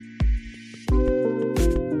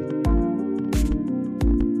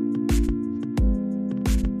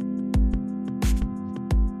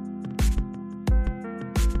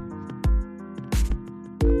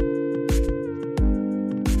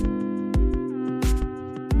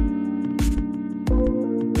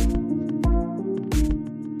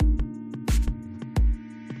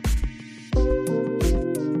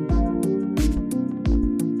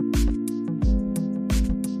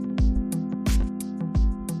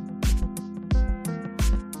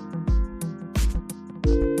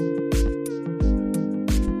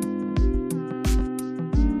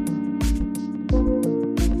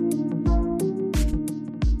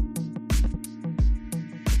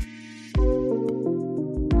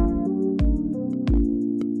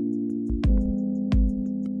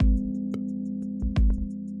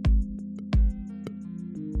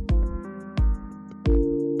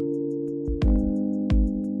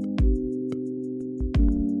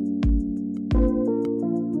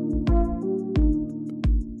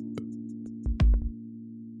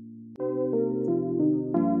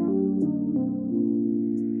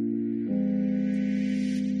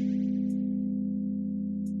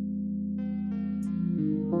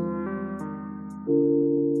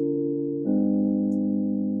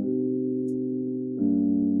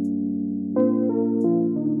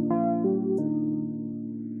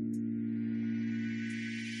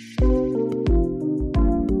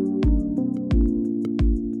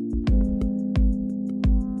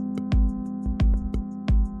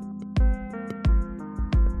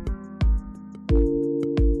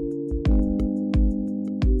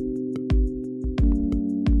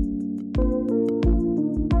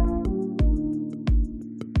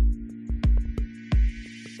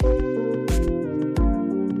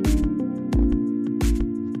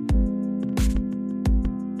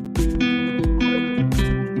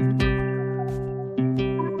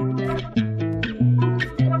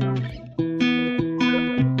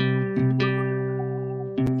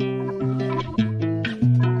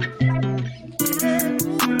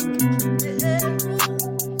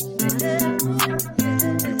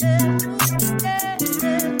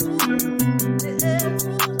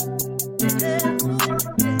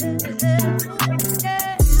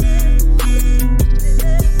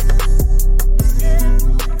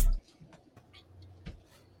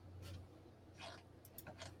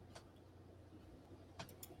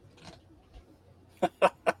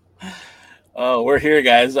Oh, we're here,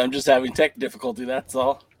 guys. I'm just having tech difficulty. That's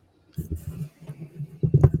all.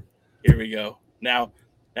 Here we go. Now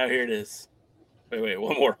here it is. Wait,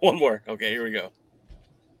 one more. Okay, here we go.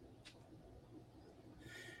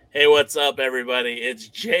 Hey, what's up, everybody? It's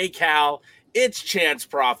J Cal. It's Chance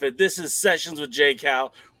Profit. This is Sessions with J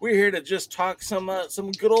Cal. We're here to just talk some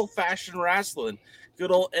good old fashioned wrestling,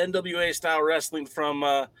 good old NWA style wrestling from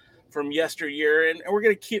yesteryear, and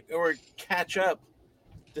we're catch up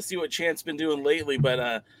to see what Chance been doing lately.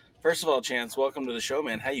 But first of all, Chance, welcome to the show,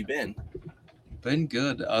 man. How you been? Been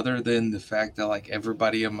good, other than the fact that like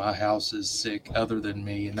everybody in my house is sick other than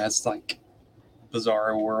me, and that's like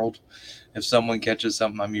bizarre world. If someone catches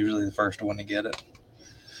something, I'm usually the first one to get it.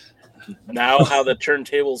 Now, how the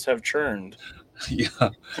turntables have churned. Yeah.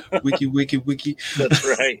 Wiki. That's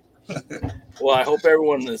right. Well, I hope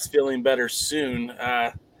everyone is feeling better soon.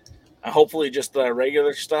 Hopefully, just the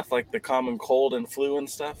regular stuff like the common cold and flu and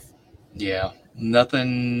stuff. Yeah.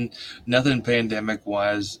 Nothing pandemic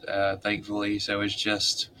wise, thankfully. So it's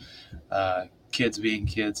just kids being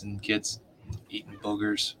kids and kids eating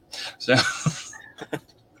boogers. So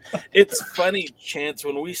It's funny, Chance,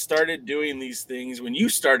 when we started doing these things, when you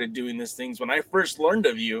started doing these things, when I first learned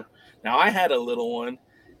of you. Now, I had a little one,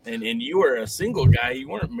 and you were a single guy. You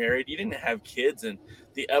weren't married. You didn't have kids, and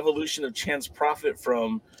the evolution of Chance Profit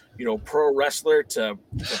from pro wrestler to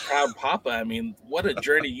proud papa. I mean, what a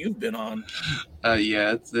journey you've been on.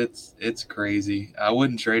 yeah, it's crazy. I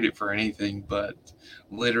wouldn't trade it for anything, but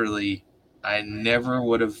literally, I never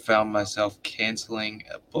would have found myself canceling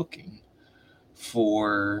a booking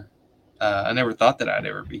for. I never thought that I'd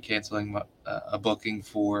ever be canceling a booking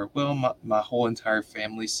for. Well, my whole entire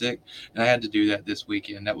family's sick, and I had to do that this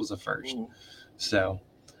weekend. That was a first. Ooh, So,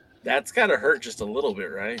 that's got to hurt just a little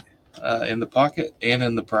bit, right? in the pocket and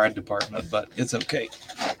in the pride department, but it's okay.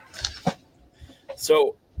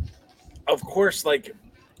 So, of course, like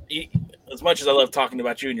as much as I love talking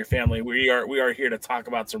about you and your family, we are here to talk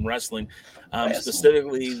about some wrestling, Wrestling.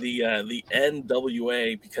 specifically the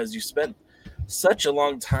NWA, because you spent such a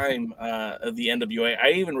long time of the NWA.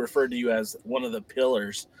 I even referred to you as one of the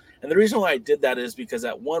pillars, and the reason why I did that is because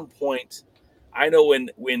at one point, I know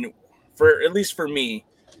when for at least for me,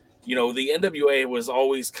 the NWA was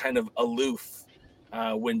always kind of aloof.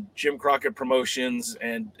 When Jim Crockett Promotions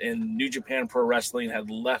and New Japan Pro Wrestling had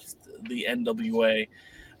left the NWA,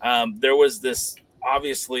 there was this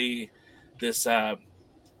obviously this a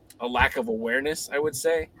lack of awareness, I would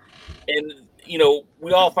say. And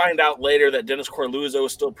we all find out later that Dennis Corluzzo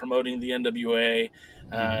is still promoting the NWA.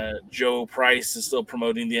 Mhm. Joe Price is still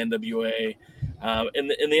promoting the NWA. And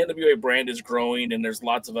the NWA brand is growing, and there's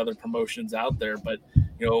lots of other promotions out there. But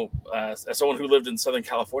as someone who lived in Southern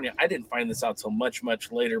California, I didn't find this out till much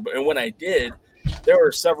later. But and when I did, there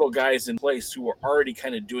were several guys in place who were already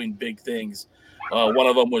kind of doing big things. One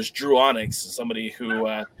of them was Drew Onyx, somebody who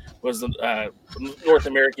was the North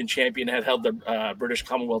American champion, had held the British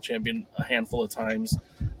Commonwealth champion a handful of times.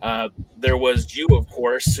 There was you, of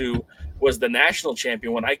course, who was the national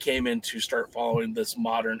champion when I came in to start following this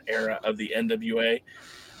modern era of the NWA.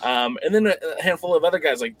 And then a handful of other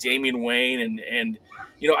guys like Damian Wayne and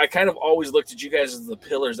I kind of always looked at you guys as the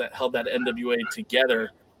pillars that held that NWA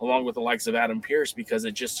together, along with the likes of Adam Pierce, because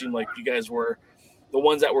it just seemed like you guys were the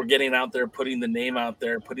ones that were getting out there, putting the name out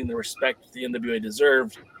there, putting the respect the NWA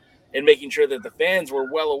deserved, and making sure that the fans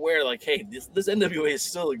were well aware, like, hey, this NWA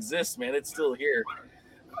still exists, man. It's still here.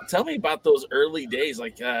 Tell me about those early days.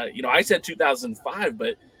 Like, I said 2005,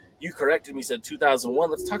 but you corrected me, said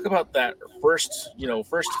 2001. Let's talk about that first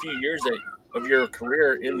few years of your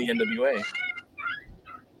career in the NWA.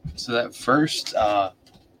 So that first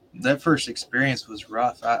experience was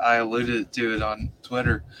rough. I alluded to it on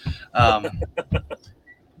Twitter. Um,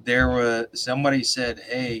 there was somebody said,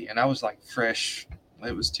 "Hey," and I was like fresh.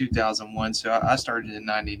 It was 2001, so I started in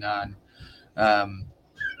 '99. Um,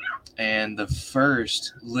 and the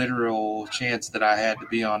first literal chance that I had to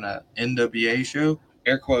be on a NWA show,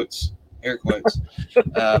 air quotes,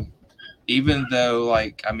 um, even though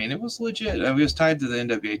like I mean it was legit. It was tied to the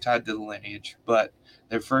NWA, tied to the lineage. But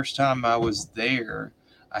the first time I was there,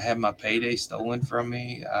 I had my payday stolen from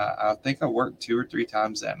me. I think I worked two or three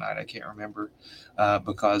times that night. I can't remember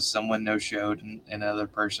because someone no showed, and another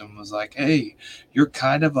person was like, "Hey, you're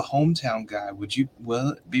kind of a hometown guy. Would you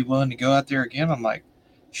be willing to go out there again?" I'm like,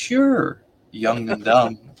 "Sure." Young and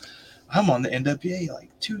dumb. I'm on the NWA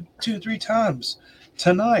like two, three times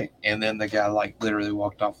tonight. And then the guy like literally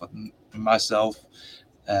walked off with myself,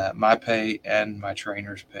 my pay, and my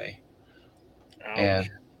trainer's pay. And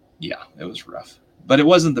Ouch. yeah, it was rough. But it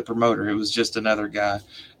wasn't the promoter. It was just another guy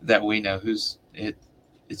that we know who's it.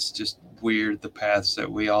 It's just weird the paths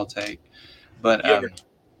that we all take. But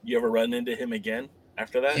you ever run into him again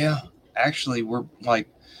after that? Yeah, actually, we're like,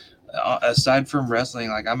 aside from wrestling,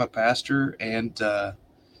 like I'm a pastor, and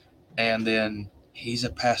then he's a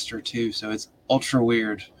pastor too, so it's ultra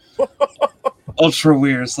weird. Ultra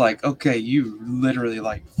weird. It's like, okay, you literally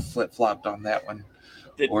like flip flopped on that one.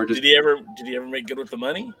 Did he ever make good with the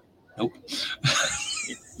money? Nope.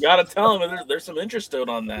 You gotta tell him there's some interest owed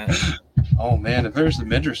on that. Oh man, if there's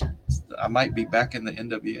some interest, I might be back in the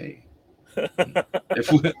NWA.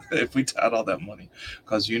 if we tied all that money,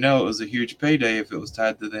 because it was a huge payday if it was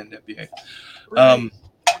tied to the NWA. Right.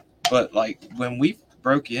 But like when we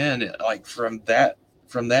broke in, like from that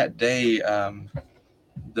day,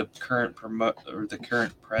 the current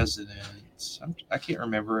president, I can't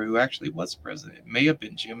remember who actually was president. It may have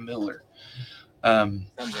been Jim Miller. Sounds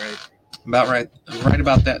right. Right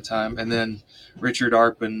about that time, and then Richard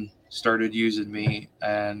Arpin started using me,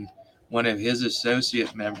 and one of his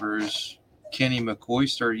associate members, Kenny McCoy,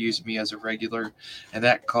 started using me as a regular, and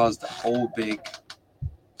that caused a whole big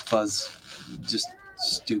fuzz, just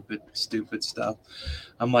stupid stuff.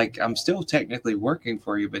 I'm like, I'm still technically working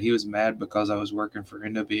for you, but he was mad because I was working for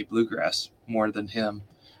NWA Bluegrass more than him.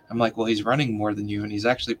 I'm like, well, he's running more than you, and he's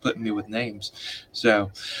actually putting me with names.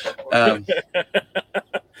 So,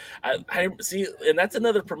 I see, and that's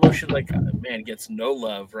another promotion. Like, man, gets no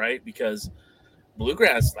love, right? Because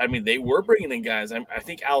Bluegrass, I mean, they were bringing in guys. I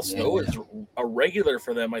think Al Snow is a regular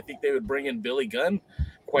for them. I think they would bring in Billy Gunn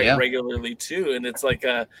quite regularly too. And it's like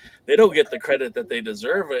they don't get the credit that they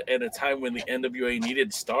deserve at a time when the NWA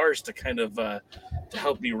needed stars to kind of to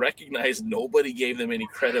help be recognized. Nobody gave them any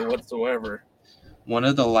credit whatsoever. One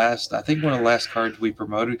of the last cards we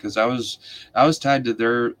promoted, because I was tied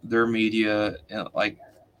to their media, like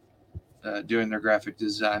doing their graphic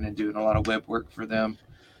design and doing a lot of web work for them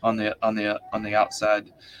on the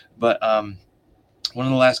outside. But one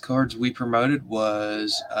of the last cards we promoted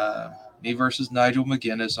was me versus Nigel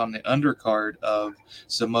McGuinness on the undercard of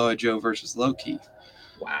Samoa Joe versus Low-Ki.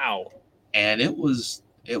 Wow. And it was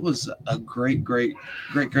a great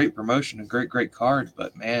promotion, a great card.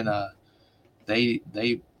 But man, they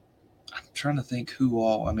I'm trying to think who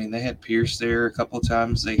all. I mean, they had Pierce there a couple of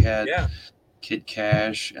times. They had Kid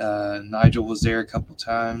Cash. Nigel was there a couple of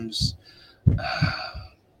times.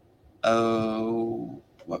 We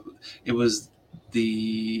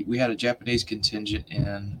had a Japanese contingent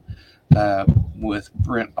in with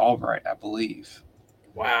Brent Albright, I believe.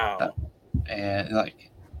 Wow. And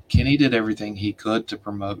like Kenny did everything he could to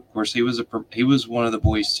promote. Of course, he was one of the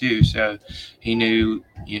boys too, so he knew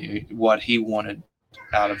what he wanted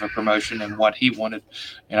out of a promotion and what he wanted.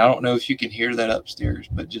 And I don't know if you can hear that upstairs,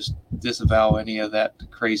 but just disavow any of that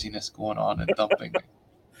craziness going on and thumping.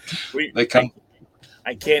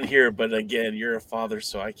 I can't hear it, but again, you're a father,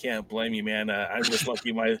 so I can't blame you, man. I'm just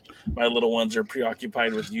lucky my little ones are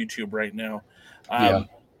preoccupied with YouTube right now.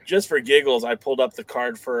 Just for giggles, I pulled up the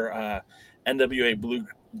card for NWA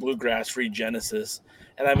Bluegrass Free Genesis,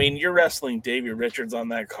 and I mean, you're wrestling Davey Richards on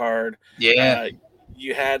that card. Yeah.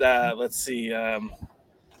 You had let's see, Tony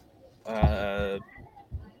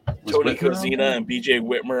Kozina and BJ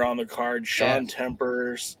Whitmer on the card. Sean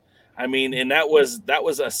Tempers. I mean, and that was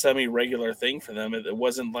a semi-regular thing for them. It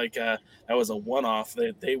wasn't like that was a one-off.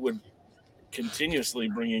 They would continuously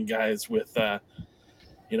bring in guys with,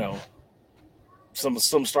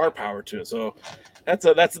 some star power to it. So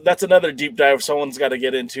that's another deep dive someone's got to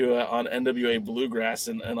get into on NWA Bluegrass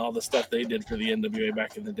and all the stuff they did for the NWA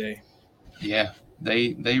back in the day. Yeah,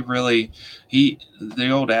 they really the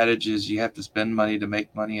old adage is you have to spend money to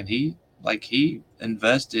make money, and he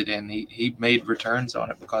invested and he made returns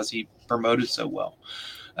on it because he promoted so well.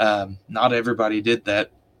 Not everybody did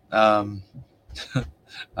that. I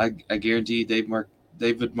guarantee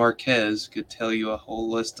David Marquez could tell you a whole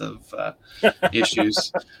list of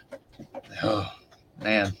issues. Oh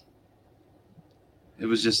man, it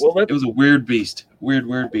was just it was a weird beast.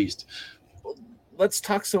 Weird beast. Let's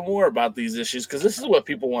talk some more about these issues, because this is what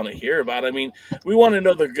people want to hear about. I mean, we want to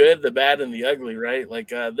know the good, the bad, and the ugly, right? Like,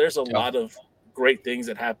 there's a lot of great things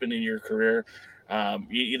that happen in your career.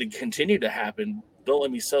 You continue to happen. Don't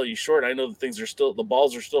let me sell you short. I know the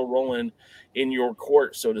balls are still rolling in your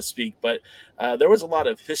court, so to speak. But there was a lot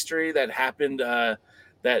of history that happened. That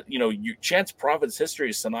Chance Provid's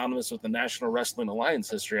history is synonymous with the National Wrestling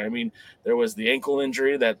Alliance history. I mean, there was the ankle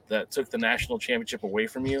injury that took the national championship away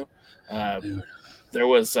from you. There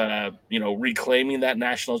was, reclaiming that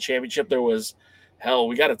national championship. There was,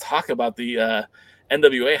 we got to talk about the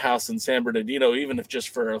NWA house in San Bernardino, even if just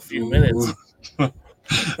for a few minutes.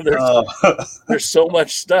 There's so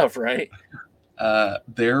much stuff, right?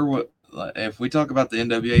 There was if we talk about the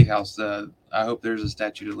NWA house, I hope there's a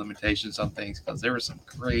statute of limitations on things because there was some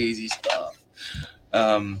crazy stuff.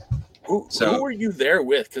 Who were you there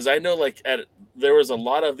with? Because I know there was a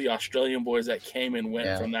lot of the Australian boys that came and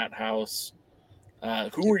went from that house.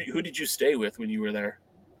 Who did you stay with when you were there?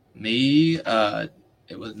 Me,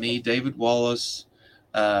 it was me, David Wallace,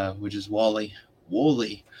 which is Wooly,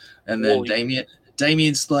 and then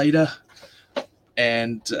Damian Slater,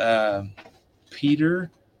 and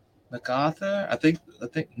Peter MacArthur. I think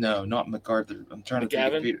no, not MacArthur. I'm trying to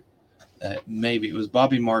think of Peter. Maybe it was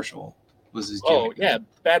Bobby Marshall. Was his gimmick. Yeah,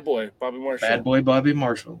 Bad Boy Bobby Marshall. Bad Boy Bobby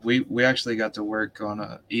Marshall. We actually got to work on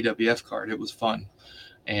a EWF card. It was fun,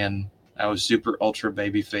 and I was super ultra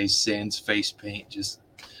babyface, sans face paint, just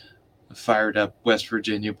fired up West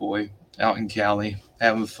Virginia boy out in Cali,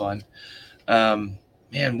 having fun. Man,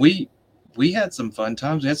 we had some fun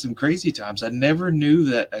times. We had some crazy times. I never knew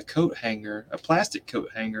that a plastic coat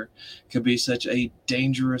hanger, could be such a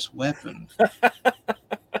dangerous weapon.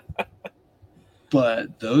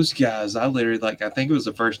 But those guys, I literally, I think it was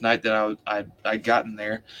the first night that I got in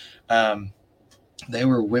there. They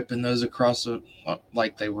were whipping those across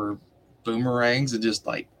like they were boomerangs and just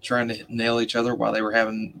trying to nail each other while they were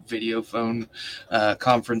having video phone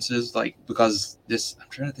conferences. Because I'm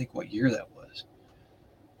trying to think what year that was.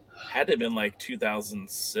 Had to have been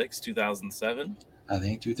 2006, 2007. I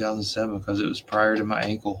think 2007 because it was prior to my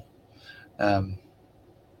ankle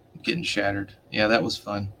getting shattered. Yeah, that was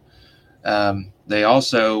fun.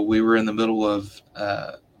 We were in the middle of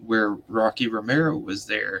where Rocky Romero was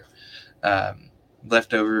there,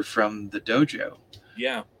 left over from the dojo.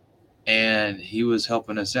 Yeah. And he was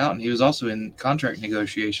helping us out. And he was also in contract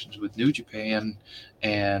negotiations with New Japan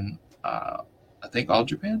and I think All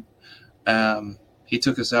Japan. He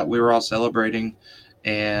took us out. We were all celebrating.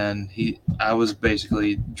 And I was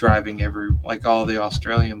basically driving all the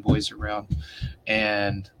Australian boys around.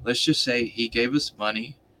 And let's just say he gave us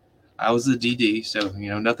money. I was the DD, so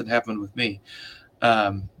nothing happened with me.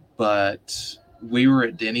 But we were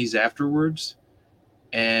at Denny's afterwards,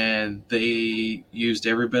 and they used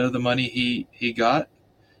every bit of the money he got.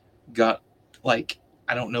 I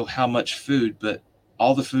don't know how much food, but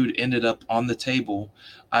all the food ended up on the table.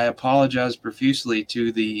 I apologized profusely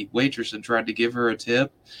to the waitress and tried to give her a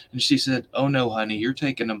tip, and she said, "Oh no, honey, you're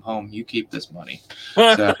taking them home. You keep this money."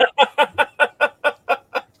 So,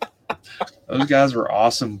 those guys were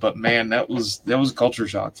awesome, but man, that was culture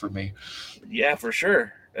shock for me. Yeah, for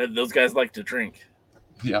sure. Those guys like to drink.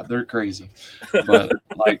 Yeah, they're crazy. But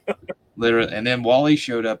literally, and then Wally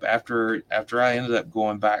showed up after I ended up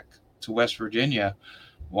going back to West Virginia.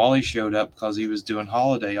 Wally showed up because he was doing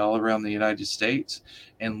holiday all around the United States,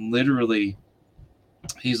 and literally,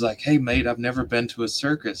 he's like, "Hey, mate, I've never been to a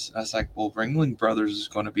circus." I was like, "Well, Ringling Brothers is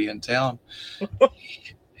going to be in town."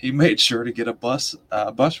 He made sure to get a bus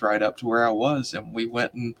ride up to where I was, and we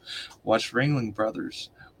went and watched Ringling Brothers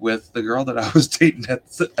with the girl that I was dating at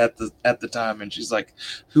the time. And she's like,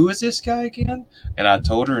 "Who is this guy again?" And I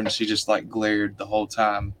told her, and she just glared the whole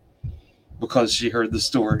time because she heard the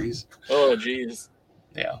stories. Oh, geez.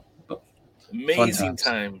 Yeah. Amazing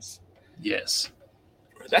times. Yes.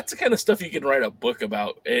 That's the kind of stuff you can write a book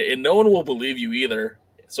about, and no one will believe you either.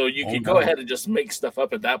 So you can go ahead and just make stuff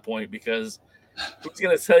up at that point because who's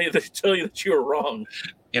going to tell you that you were wrong?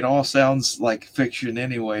 It all sounds like fiction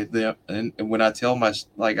anyway. And when I tell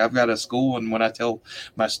I've got a school, and when I tell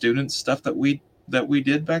my students stuff that we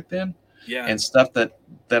did back then, yeah, and stuff that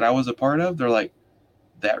I was a part of, they're like,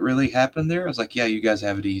 "That really happened there?" I was like, "Yeah, you guys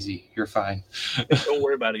have it easy. You're fine. Don't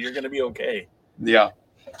worry about it. You're going to be okay." Yeah.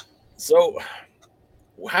 So,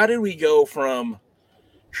 how did we go from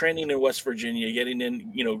training in West Virginia,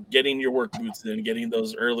 getting your work boots in, getting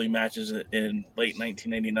those early matches in late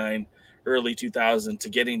 1999, early 2000, to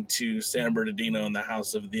getting to San Bernardino in the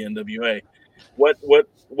house of the NWA?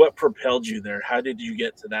 What propelled you there? How did you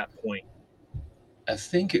get to that point? I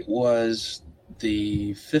think it was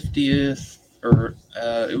the 50th, or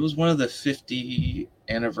it was one of the 50-year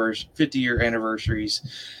anniversaries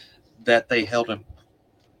that they held in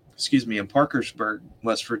Parkersburg,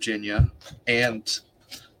 West Virginia, and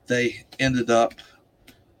they ended up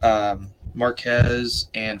Marquez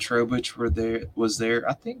and Trowbridge was there.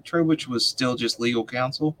 I think Trowbridge was still just legal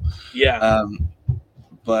counsel. Yeah.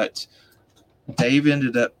 But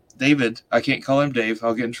David, I can't call him Dave.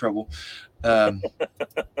 I'll get in trouble.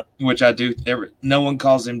 Which I do. No one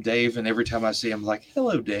calls him Dave, and every time I see him, I'm like,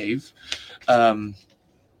 "Hello, Dave."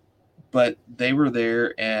 But they were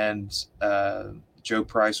there, and Joe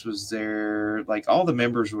Price was there. All the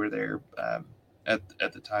members were there. at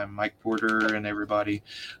the time, Mike Porter and everybody.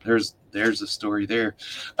 There's a story there,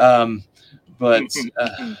 but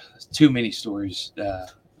too many stories.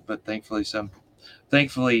 But thankfully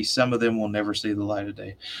some of them will never see the light of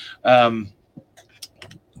day. Um,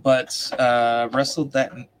 but I wrestled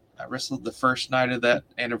the first night of that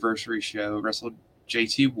anniversary show. Wrestled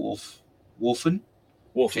JT Wolfen.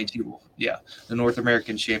 JT Wolf, yeah, the North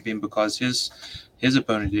American champion, because his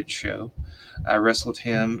opponent didn't show. I wrestled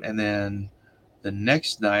him, and then the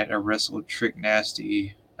next night I wrestled Trick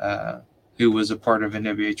Nasty, who was a part of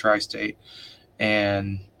NWA Tri-State,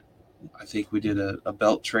 and I think we did a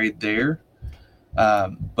belt trade there.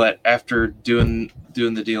 But after doing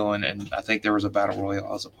the deal, and I think there was a battle royal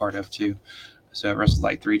I was a part of too. So I wrestled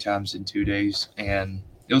like 3 times in 2 days, and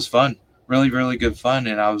it was fun, really, really good fun.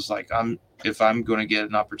 And I was like, if I'm going to get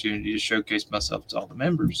an opportunity to showcase myself to all the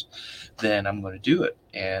members, then I'm going to do it.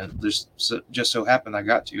 And just so happened I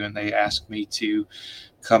got to, and they asked me to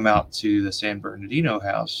come out to the San Bernardino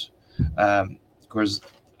house. Of course,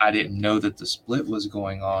 I didn't know that the split was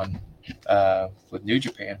going on with New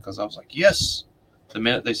Japan, because I was like, yes. The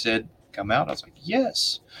minute they said come out, I was like,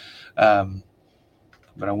 yes.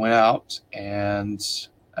 But I went out, and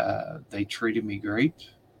they treated me great.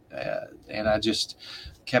 And I just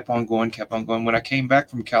kept on going. When I came back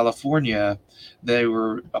from California, they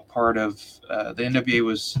were a part of the NWA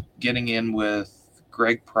was getting in with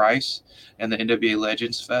Greg Price and the NWA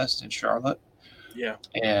Legends Fest in Charlotte. Yeah.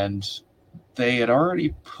 And they've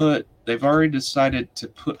already decided to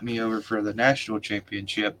put me over for the national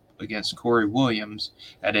championship against Corey Williams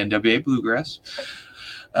at NWA Bluegrass.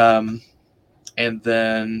 And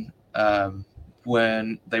then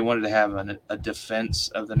when they wanted to have a defense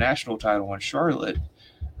of the national title in Charlotte,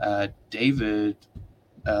 David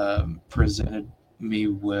presented me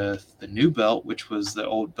with the new belt, which was the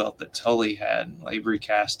old belt that Tully had. They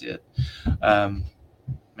recast it.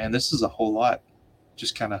 Man, this is a whole lot.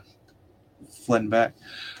 Just kind of flitting back.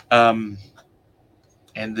 And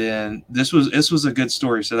then this was a good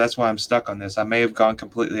story, so that's why I'm stuck on this. I may have gone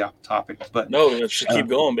completely off topic, but no, let's just keep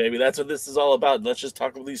going, baby. That's what this is all about. Let's just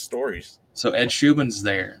talk about these stories. So Ed Schumann's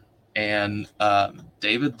there, and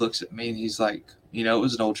David looks at me, and he's like, it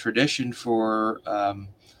was an old tradition for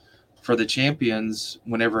the champions,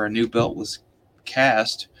 whenever a new belt was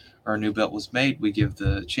cast or a new belt was made, we give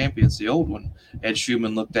the champions the old one. Ed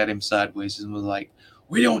Schumann looked at him sideways and was like,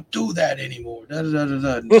 "We don't do that anymore." Da, da, da,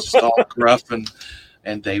 da, and just all gruff,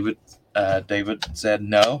 and David said,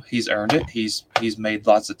 "No, he's earned it. He's made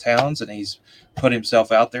lots of towns, and he's put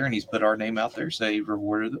himself out there, and he's put our name out there. So he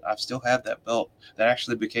rewarded it. I still have that belt. That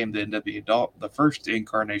actually became the NWA dog, the first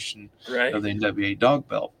incarnation of the NWA dog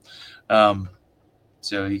belt.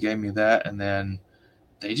 So he gave me that, and then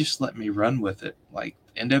they just let me run with it. Like,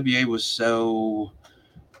 NWA was so,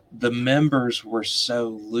 the members were so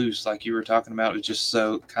loose, like you were talking about. It was just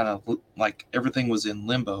so kind of like everything was in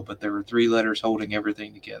limbo, but there were 3 letters holding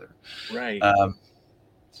everything together. Right.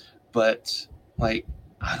 But like,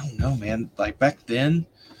 I don't know, man. Like back then,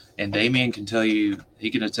 and Damien can tell you, he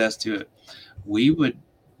can attest to it. We would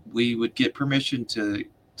get permission to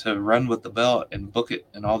run with the belt and book it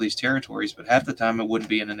in all these territories, but half the time it wouldn't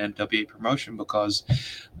be in an NWA promotion, because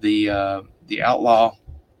the outlaw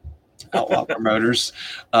promoters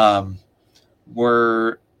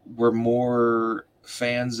were more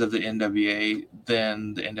fans of the NWA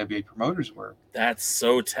than the NWA promoters were. That's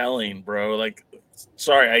so telling, bro. Like,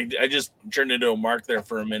 sorry, I just turned into a mark there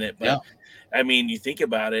for a minute, but yeah. I mean, you think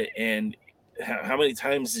about it, and how many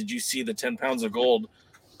times did you see the 10 pounds of gold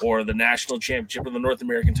or the national championship or the North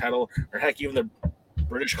American title, or heck, even the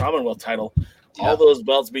British Commonwealth title, all those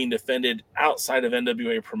belts being defended outside of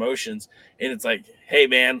NWA promotions. And it's like, hey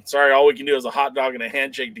man, sorry, all we can do is a hot dog and a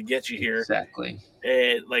handshake to get you here. Exactly.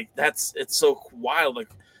 And like, it's so wild. Like,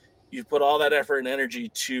 you put all that effort and energy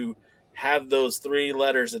to have those 3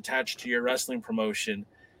 letters attached to your wrestling promotion,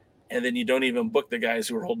 and then you don't even book the guys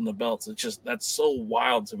who are holding the belts. It's just, that's so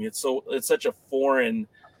wild to me. It's such a foreign,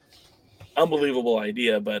 unbelievable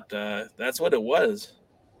idea, but that's what it was.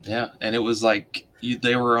 Yeah. And it was like,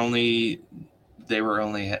 they only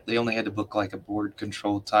had to book like a board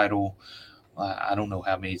controlled title. I don't know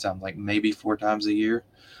how many times, like maybe 4 times a year,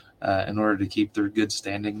 in order to keep their good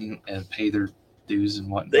standing and pay their dues and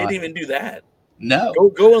whatnot. They didn't even do that. No.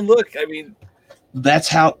 Go and look. I mean,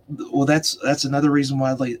 that's another reason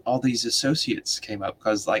why all these associates came up,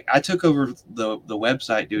 because like I took over the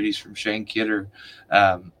website duties from Shane Kidder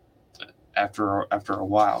after a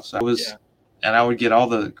while. So and I would get all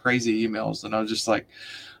the crazy emails, and I was just like,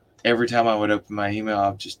 every time I would open my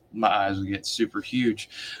email, my eyes would get super huge.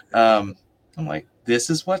 I'm like, this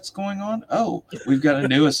is what's going on? Oh, we've got a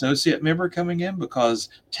new associate member coming in, because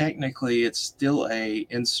technically it's still a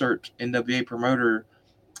insert NWA promoter.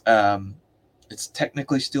 Um, it's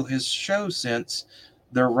technically still his show, since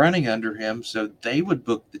they're running under him. So they would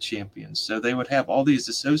book the champions. So they would have all these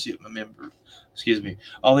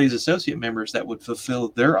all these associate members that would fulfill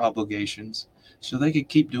their obligations, so they could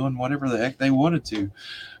keep doing whatever the heck they wanted to.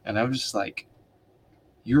 And I was just like,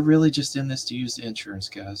 you're really just in this to use the insurance,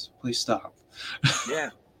 guys. Please stop. Yeah,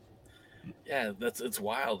 yeah, it's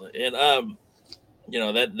wild. And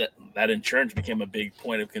that insurance became a big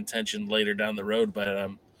point of contention later down the road.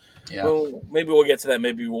 But Yeah. well, maybe we'll get to that.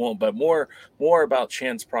 Maybe we won't. But more about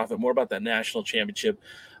Chance Prophet, more about that national championship.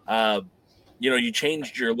 Uh, you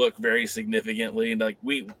changed your look very significantly. Like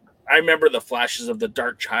I remember the flashes of the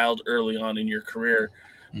Dark Child early on in your career,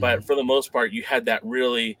 but for the most part, you had that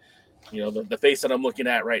really, the face that I'm looking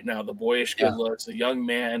at right now, the boyish good looks, the young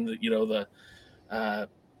man, the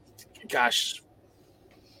gosh,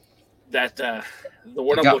 that the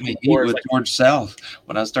word It I'm got me looking heat for is with like, George South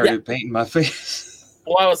when I yeah. started painting my face.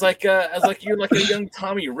 Well, I was like, you're like a young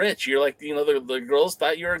Tommy Rich. You're like, the girls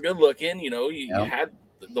thought you were good looking. You had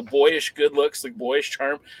the boyish good looks, the boyish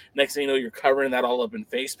charm. Next thing you know, you're covering that all up in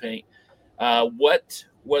face paint. What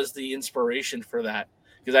was the inspiration for that?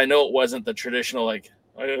 Because I know it wasn't the traditional, like,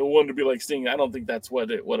 I wanted to be like Sting. I don't think that's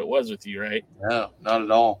what it was with you, right? No, not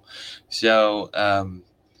at all. So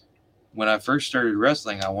when I first started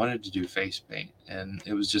wrestling, I wanted to do face paint, and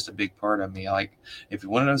it was just a big part of me. Like, if you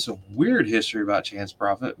want to know some weird history about Chance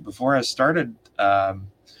Prophet, before I started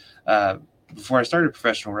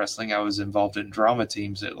professional wrestling, I was involved in drama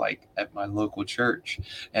teams at my local church,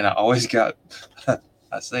 and I always got.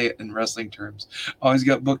 I say it in wrestling terms. I always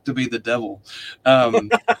got booked to be the devil. All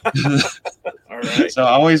right. So I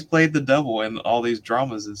always played the devil in all these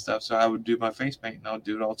dramas and stuff. So I would do my face paint, and I would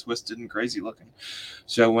do it all twisted and crazy looking.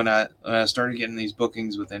 So when I started getting these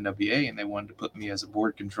bookings with NWA, and they wanted to put me as a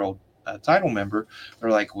board controlled title member, they're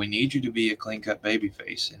like, we need you to be a clean cut baby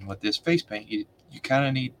face. And with this face paint, you kind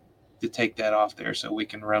of need to take that off there so we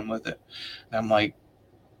can run with it. And I'm like,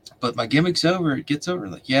 but my gimmick's over. It gets over.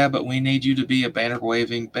 Like, yeah, but we need you to be a banner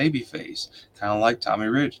waving baby face, kind of like Tommy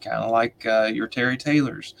Rich, kind of like your Terry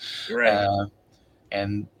Taylors. Right.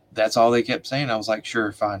 And that's all they kept saying. I was like,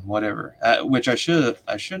 sure, fine, whatever. Which I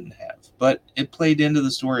shouldn't have, but it played into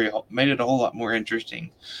the story, made it a whole lot more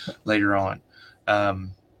interesting later on.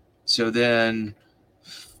 So then,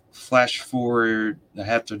 flash forward, I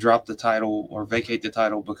have to drop the title or vacate the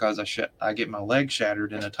title because I get my leg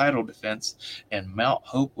shattered in a title defense in Mount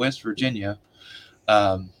Hope, West Virginia,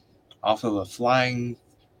 off of a flying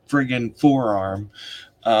friggin' forearm.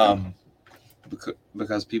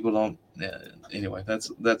 Because people don't. Anyway,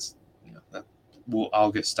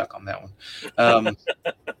 I'll get stuck on that one.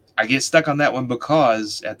 I get stuck on that one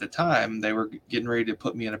because at the time they were getting ready to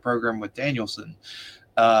put me in a program with Danielson,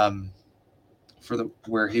 where they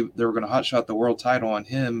were going to hotshot the world title on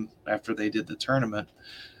him after they did the tournament,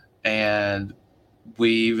 and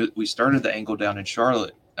we started the angle down in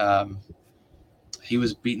Charlotte. He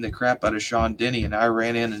was beating the crap out of Sean Denny, and I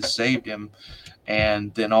ran in and saved him.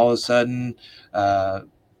 And then all of a sudden,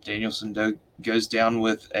 Danielson goes down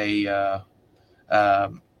with a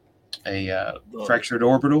fractured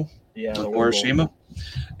orbital with Morishima.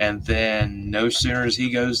 And then no sooner as he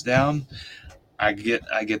goes down, I get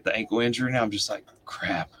the ankle injury. Now I'm just like,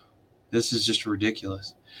 crap, this is just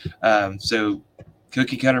ridiculous. So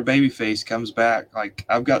Cookie Cutter Babyface comes back. Like,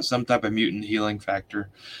 I've got some type of mutant healing factor.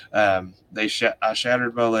 I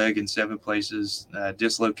shattered my leg in 7 places,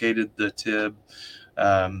 dislocated the tib.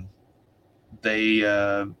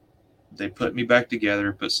 They put me back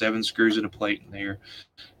together, put 7 screws in a plate in there,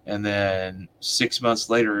 and then 6 months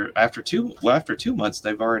later, after 2 months,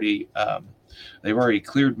 they've already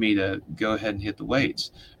cleared me to go ahead and hit the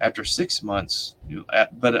weights. After 6 months,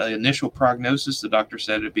 but an initial prognosis, the doctor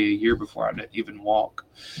said it'd be a year before I'd even walk.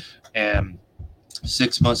 And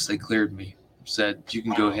 6 months, they cleared me. Said, you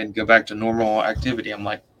can go ahead and go back to normal activity. I'm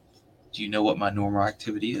like, do you know what my normal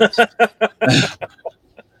activity is?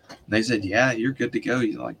 They said, yeah, you're good to go.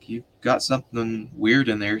 You've got something weird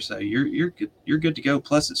in there, so you're good to go.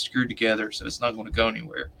 Plus, it's screwed together, so it's not going to go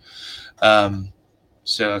anywhere.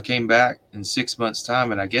 So I came back in 6 months'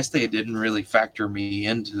 time, and I guess they didn't really factor me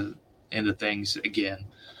into things again.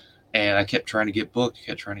 And I kept trying to get booked.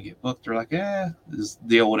 They're like, this is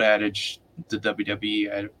the old adage, the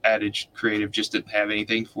WWE adage, creative just didn't have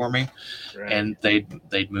anything for me. Right. And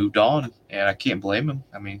they'd moved on, and I can't blame them.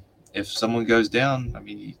 I mean, if someone goes down, I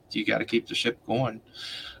mean, you got to keep the ship going.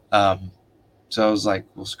 So I was like,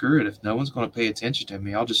 well, screw it. If no one's going to pay attention to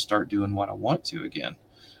me, I'll just start doing what I want to again.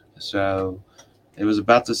 So it was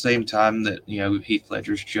about the same time that, Heath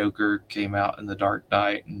Ledger's Joker came out in The Dark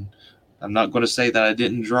Knight. And I'm not going to say that I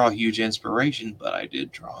didn't draw huge inspiration, but I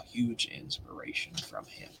did draw huge inspiration from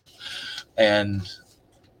him. And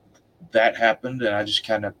that happened, and I just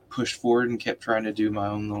kind of pushed forward and kept trying to do my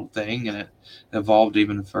own little thing, and it evolved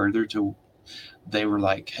even further to they were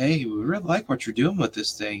like, hey, we really like what you're doing with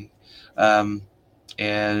this thing.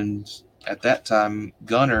 And at that time,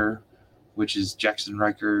 Gunner, which is Jackson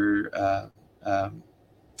Riker,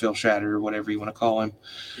 Phil Shatter, whatever you want to call him,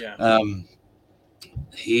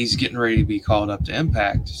 he's getting ready to be called up to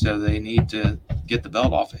Impact, so they need to get the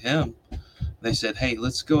belt off of him. They said, hey,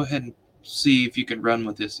 let's go ahead and see if you can run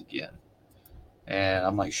with this again. And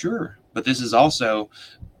I'm like, sure. But this is also,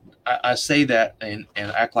 I say that and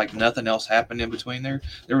act like nothing else happened in between there.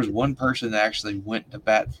 There was one person that actually went to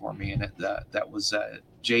bat for me, and that was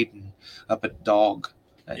Jaden up at Dog,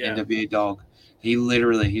 at NWA Dog.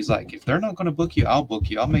 He's like, if they're not going to book you, I'll book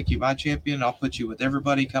you. I'll make you my champion. I'll put you with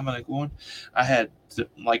everybody coming and going. I had,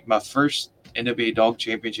 my first NWA Dog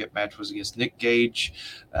Championship match was against Nick Gage,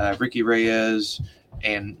 Ricky Reyes,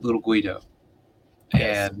 and Little Guido.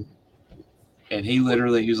 And he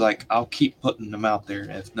was like, I'll keep putting them out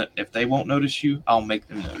there. If they won't notice you, I'll make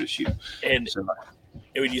them notice you. And so,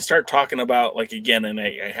 when you start talking about, like, again, and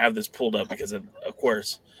I have this pulled up because, of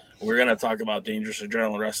course, we're going to talk about Dangerous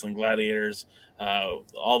Adrenaline Wrestling Gladiators.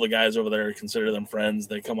 All the guys over there, consider them friends.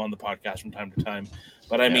 They come on the podcast from time to time.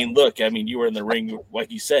 But, I mean, look, you were in the ring.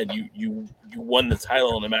 Like you said, you won the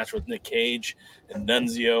title in a match with Nick Cage and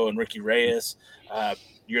Nunzio and Ricky Reyes.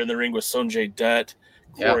 You're in the ring with Sonjay Dutt,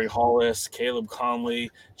 Corey Hollis, Caleb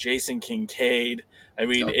Conley, Jason Kincaid. I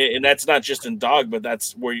mean, and that's not just in Dog, but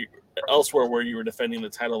that's elsewhere where you were defending the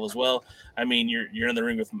title as well. I mean, you're in the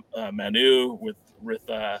ring with Manu, with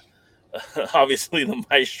obviously the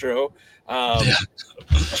Maestro,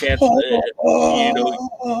 Chance.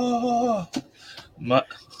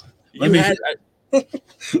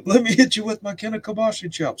 Let me hit you with my Ken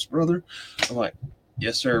Kobashi chops, brother. I'm like,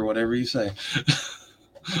 yes, sir. Whatever you say.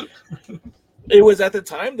 It was at the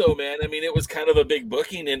time, though, man. I mean, it was kind of a big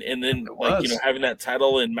booking, and then having that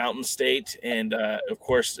title in Mountain State, and of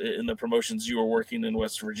course in the promotions you were working in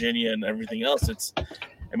West Virginia and everything else.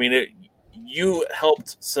 You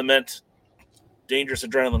helped cement Dangerous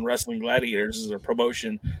Adrenaline Wrestling Gladiators as a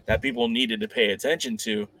promotion that people needed to pay attention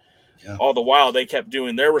to. Yeah. All the while, they kept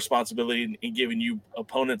doing their responsibility and giving you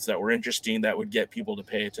opponents that were interesting that would get people to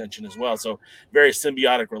pay attention as well. So, very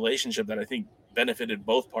symbiotic relationship that I think benefited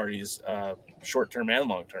both parties, short-term and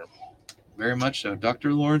long-term. Very much so.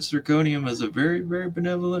 Dr. Lawrence Zirconium is a very, very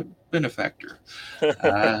benevolent benefactor.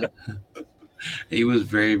 He was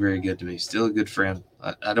very, very good to me. Still a good friend.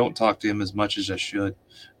 I don't talk to him as much as I should,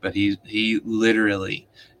 but he literally,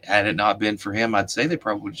 had it not been for him, I'd say they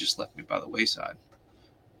probably just left me by the wayside.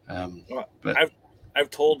 But I've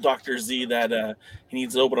told Dr. Z that he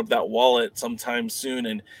needs to open up that wallet sometime soon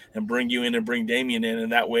and bring you in and bring Damien in,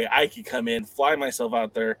 and that way I could come in, fly myself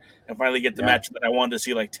out there, and finally get the match that I wanted to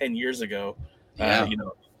see like 10 years ago.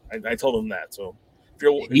 I told him that. So if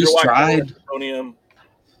you're watching Zirconium,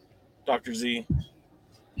 Dr. Z,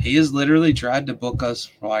 he has literally tried to book us,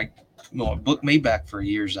 book me back for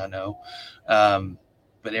years, I know.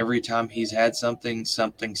 But every time he's had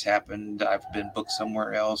something's happened. I've been booked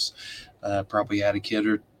somewhere else. Probably had a kid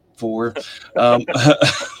or four. But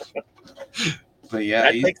yeah,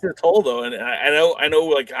 that takes a toll though. And I know.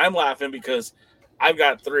 Like, I'm laughing because I've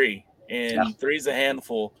got 3, and 3's a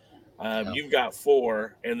handful. You've got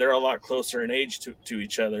 4, and they're a lot closer in age to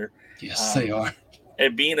each other. Yes, they are.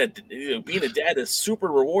 And being a dad is super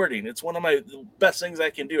rewarding. It's one of my best things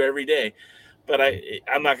I can do every day. But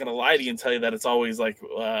I'm not going to lie to you and tell you that it's always like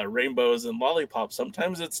rainbows and lollipops.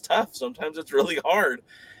 Sometimes it's tough. Sometimes it's really hard.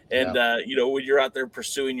 And, when you're out there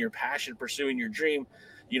pursuing your passion, pursuing your dream,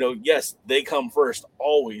 yes, they come first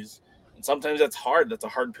always. And sometimes that's hard. That's a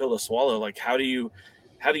hard pill to swallow. Like, how do you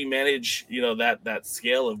manage, that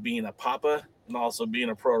scale of being a papa and also being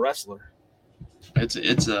a pro wrestler?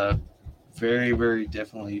 It's a very, very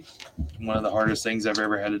definitely one of the hardest things I've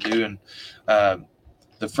ever had to do. And,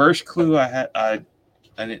 the first clue I had,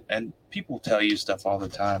 and people tell you stuff all the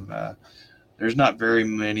time. There's not very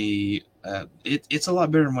many. It's a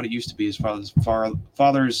lot better than what it used to be as far as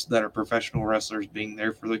fathers that are professional wrestlers being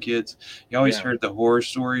there for the kids. You always heard the horror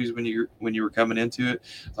stories when you were coming into it,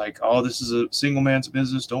 like, oh, this is a single man's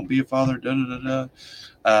business. Don't be a father. Da da da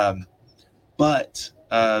da. But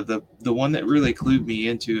the one that really clued me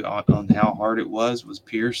into on how hard it was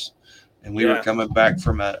Pierce, and we were coming back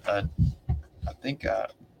from I think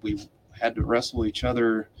we had to wrestle each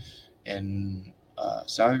other in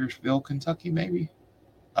Sayersville, Kentucky, maybe.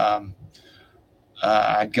 Um,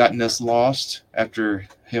 I'd gotten us lost after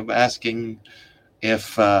him asking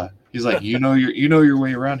if he's like, you know your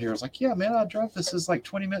way around here. I was like, yeah, man, I drive. This is like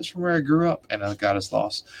 20 minutes from where I grew up, and I got us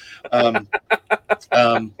lost. Um,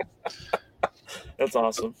 um, That's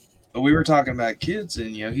awesome. but we were talking about kids,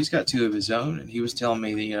 and he's got two of his own, and he was telling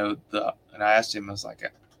me that and I asked him, I was like,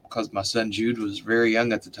 because my son Jude was very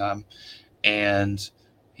young at the time, and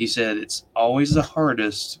he said it's always the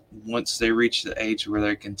hardest once they reach the age where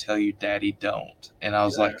they can tell you daddy don't. And I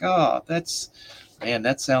was like, oh,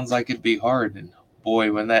 that sounds like it'd be hard. And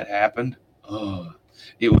boy, when that happened, oh,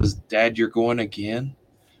 it was, Dad, you're going again.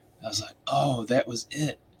 I was like, oh, that was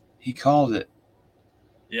it. He called it.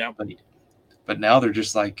 Yeah. But now they're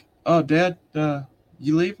just like, oh, Dad,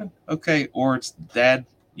 you leaving? Okay. Or it's, Dad,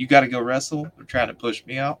 you got to go wrestle. They're trying to push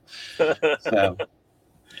me out. So,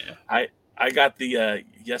 yeah. I got the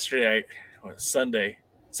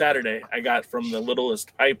Saturday, I got from the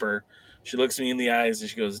littlest Piper. She looks me in the eyes and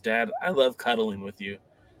she goes, Dad, I love cuddling with you.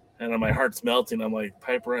 And my heart's melting. I'm like,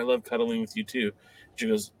 Piper, I love cuddling with you too. She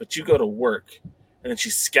goes, but you go to work. And then she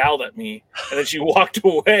scowled at me and then she walked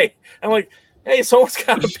away. I'm like, hey, someone's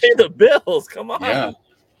got to pay the bills. Come on. Yeah.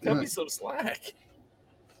 Cut me some slack.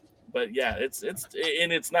 But yeah, it's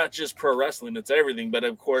not just pro wrestling, it's everything. But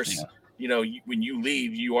of course, when you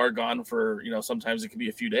leave, you are gone for, sometimes it can be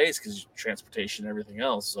a few days because transportation and everything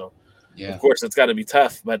else. So of course it's got to be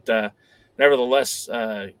tough, but nevertheless,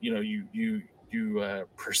 you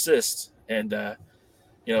persist, and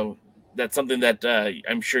that's something that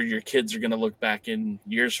I'm sure your kids are going to look back in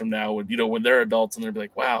years from now when they're adults, and they'll be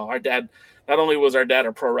like, wow, our dad, not only was our dad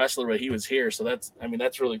a pro wrestler, but he was here. So that's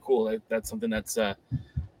really cool. That's something that's something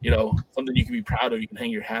you can be proud of, you can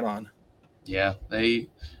hang your hat on. Yeah, they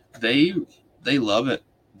love it.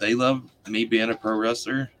 They love me being a pro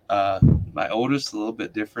wrestler. My oldest, a little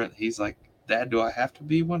bit different. He's like, Dad, do I have to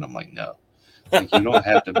be one? I'm like, no. Like, you don't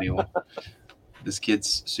have to be one. This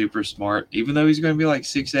kid's super smart. Even though he's going to be like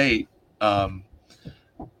 6'8",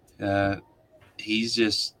 he's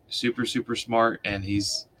just super, super smart. And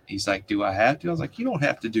he's like, do I have to? I was like, you don't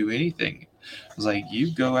have to do anything. I was like,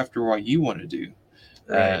 you go after what you want to do.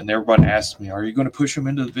 Right. And everyone asks me, are you going to push them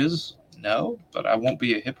into the business? No, but I won't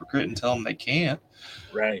be a hypocrite and tell them they can't.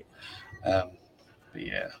 Right. But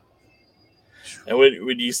yeah. And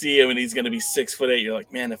when you see him and he's going to be 6'8", you're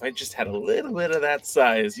like, man, if I just had a little bit of that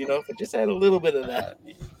size, if I just had a little bit of that.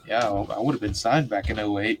 Yeah, I would have been signed back in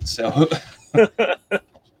 2008. So,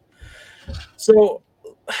 so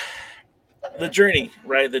the journey,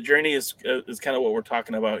 right? The journey is kind of what we're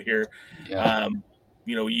talking about here. Yeah.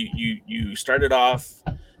 You started off,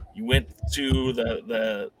 you went to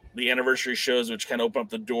the anniversary shows, which kind of opened up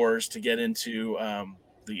the doors to get into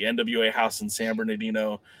the NWA house in San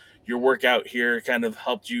Bernardino. Your workout here kind of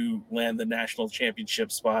helped you land the national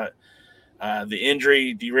championship spot. The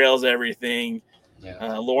injury derails everything.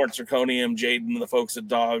 Yeah. Lawrence Zirconium, Jaden, the folks at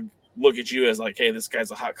Dog look at you as like, hey, this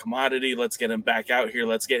guy's a hot commodity. Let's get him back out here.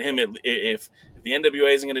 Let's get him. If the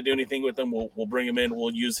NWA isn't going to do anything with him, we'll bring him in.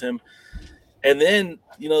 We'll use him. And then,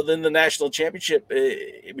 then the national championship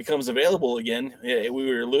it becomes available again. We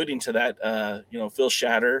were alluding to that. Phil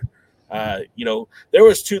Shatter. There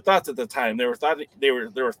was two thoughts at the time. There were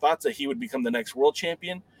thoughts that he would become the next world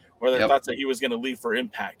champion, or there were thoughts that he was going to leave for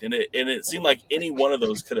Impact. And it seemed like any one of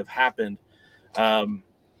those could have happened.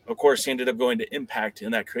 Of course, he ended up going to Impact,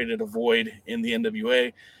 and that created a void in the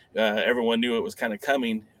NWA. Everyone knew it was kind of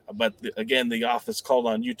coming. But again, the office called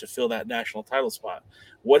on you to fill that national title spot.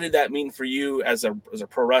 What did that mean for you as a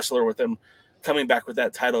pro wrestler with them coming back with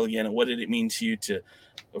that title again? And what did it mean to you to,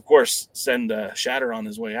 of course, send Shatter on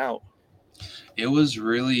his way out? It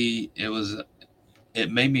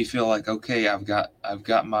made me feel like, okay, I've got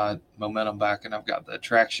my momentum back and I've got the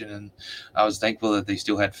traction. And I was thankful that they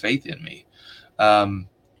still had faith in me.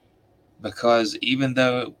 Because even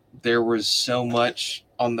though there was so much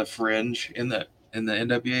on the fringe in the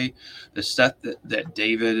NWA, the stuff that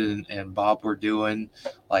David and Bob were doing,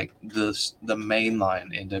 like the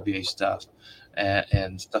mainline NWA stuff,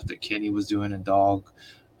 and stuff that Kenny was doing in Dog,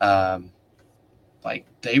 like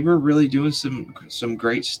they were really doing some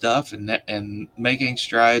great stuff and making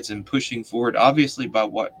strides and pushing forward. Obviously, by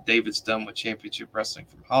what David's done with Championship Wrestling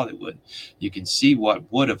from Hollywood, you can see what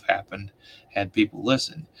would have happened had people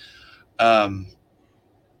listened. But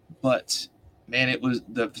man, it was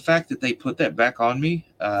the fact that they put that back on me.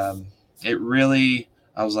 It really,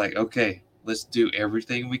 I was like, okay, let's do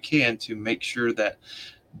everything we can to make sure that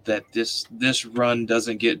this run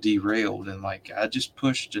doesn't get derailed. And like, I just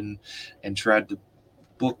pushed and tried to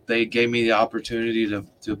book. They gave me the opportunity to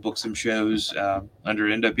book some shows under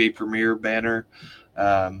NWA Premier banner.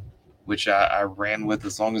 which I ran with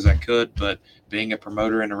as long as I could. But being a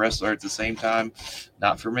promoter and a wrestler at the same time,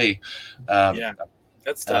 not for me. Um, Yeah,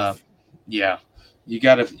 that's uh, tough. yeah, you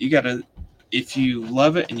gotta. If you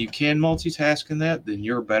love it and you can multitask in that, then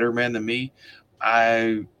you're a better man than me.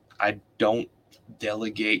 I don't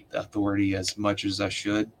delegate authority as much as I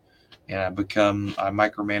should, and I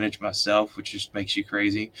micromanage myself, which just makes you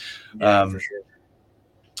crazy. Yeah, for Um, sure.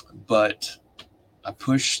 but I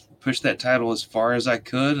pushed that title as far as I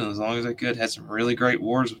could and as long as I could. Had some really great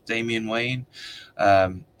wars with Damian Wayne.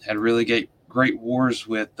 Had really great wars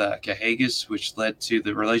with Cahagas, which led to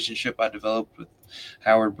the relationship I developed with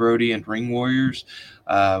Howard Brody and Ring Warriors,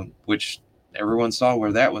 which everyone saw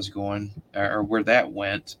where that was going or where that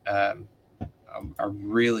went. I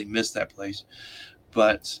really missed that place,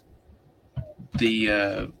 but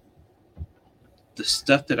the the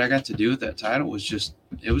stuff that I got to do with that title was just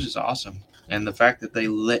awesome, and the fact that they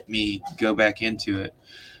let me go back into it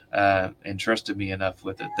and trusted me enough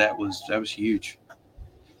with it, that was huge.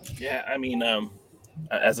 Yeah, I mean,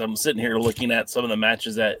 as I'm sitting here looking at some of the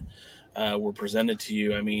matches that were presented to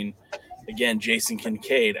you, I mean, again, Jason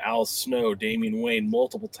Kincaid, Al Snow, Damian Wayne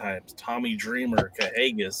multiple times, Tommy Dreamer,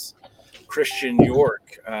 Cahagas, Christian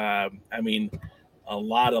York. I mean, a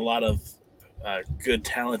lot of good,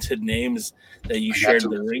 talented names that you I got shared to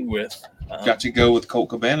the ring with. go with Colt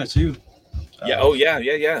Cabana too. Yeah. Uh, Oh, yeah.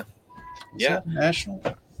 Yeah. Yeah. was Yeah. that national?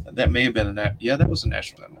 That may have been yeah, that was a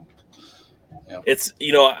national title. Yeah, It's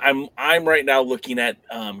I'm right now looking at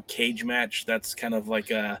Cage Match. That's kind of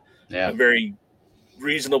like a yeah, very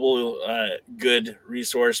reasonable, good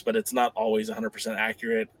resource, but it's not always 100%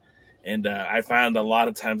 accurate. And I found a lot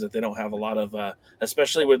of times that they don't have a lot of,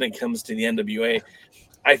 especially when it comes to the NWA.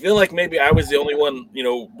 I feel like maybe I was the only one,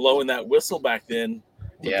 blowing that whistle back then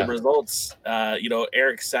with the yeah. results.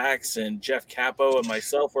 Eric Sachs and Jeff Capo and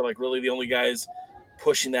myself were like really the only guys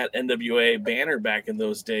pushing that NWA banner back in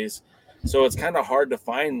those days. So it's kind of hard to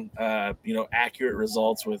find, accurate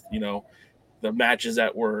results with, the matches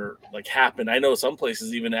that were like happened. I know some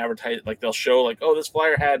places even advertise like they'll show like, oh, this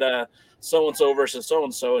flyer had so and so versus so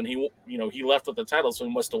and so, and he left with the title, so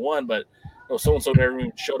he must have won, but no, so and so never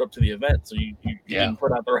even showed up to the event, so you Yeah, didn't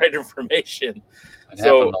put out the right information. it happened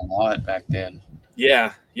So a lot back then.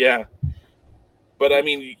 yeah, yeah, but I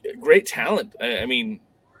mean, great talent. I mean,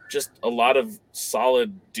 just a lot of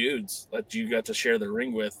solid dudes that you got to share the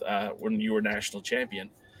ring with when you were national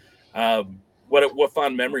champion. What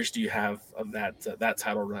fond memories do you have of that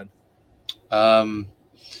title run? Um,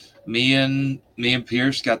 me and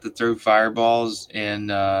Pierce got to throw fireballs in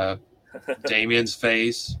Damien's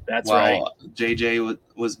face That's right. while JJ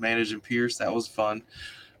was managing Pierce. That was fun.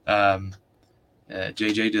 Um,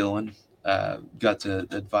 JJ Dillon got to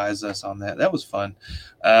advise us on that. That was fun.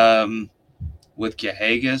 Um, with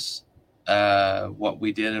Cahagas, what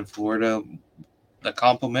we did in Florida, the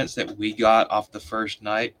compliments that we got off the first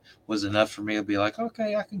night was enough for me to be like,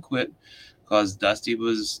 okay, I can quit, because Dusty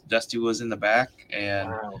was in the back, and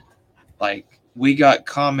Wow. like we got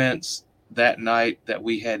comments that night that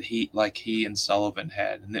we had heat like he and Sullivan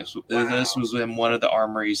had, and this Wow. was in one of the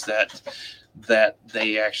armories that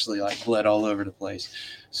they actually like bled all over the place.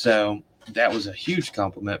 So that was a huge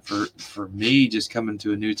compliment for me, just coming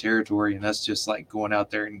to a new territory and us just like going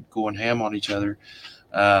out there and going ham on each other.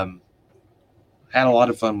 Um, had a lot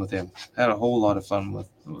of fun with him. Had a whole lot of fun with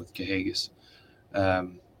Cahagas.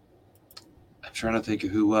 Um, I'm trying to think of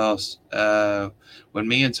who else. When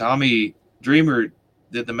me and Tommy Dreamer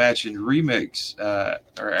did the match in Remix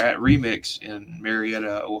or at Remix in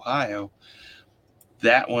Marietta, Ohio,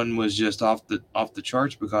 that one was just off the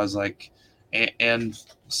charts because like and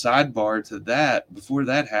sidebar to that, before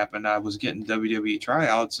that happened, I was getting WWE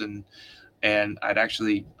tryouts and I'd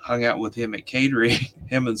actually hung out with him at catering,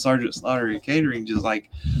 him and Sergeant Slaughter at catering, just like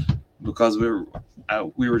because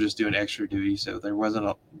we were just doing extra duty, so there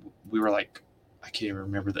wasn't we were like, I can't even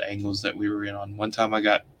remember the angles that we were in on. One time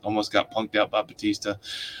I almost got punked out by Batista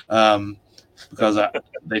um, because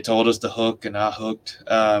they told us to hook and I hooked,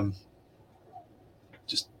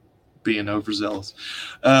 just being overzealous.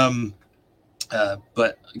 Um,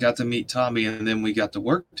 but got to meet Tommy, and then we got to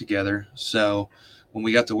work together. So when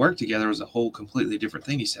we got to work together, it was a whole completely different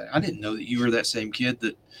thing. He said, "I didn't know that you were that same kid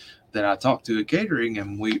that I talked to at catering,"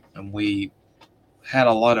 and we had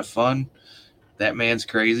a lot of fun. That man's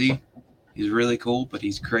crazy. He's really cool, but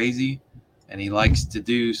he's crazy, and he likes to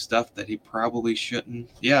do stuff that he probably shouldn't.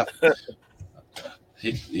 Yeah,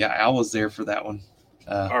 yeah, Al was there for that one.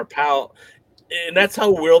 Our pal, and that's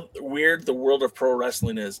how weird the world of pro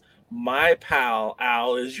wrestling is. My pal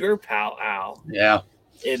Al is your pal Al, Yeah,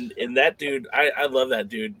 and that dude, I love that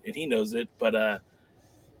dude, and he knows it. But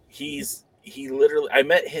he's he literally, I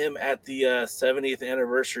met him at the 70th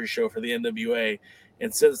anniversary show for the NWA,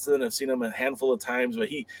 and since then I've seen him a handful of times. But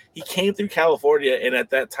he came through California, and at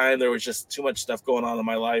that time there was just too much stuff going on in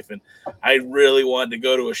my life, and I really wanted to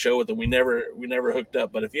go to a show with him. We never hooked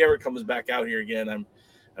up. But if he ever comes back out here again,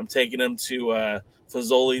 I'm taking him to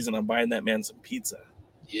Fazoli's, and I'm buying that man some pizza.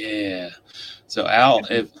 Yeah. So Al's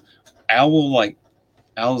like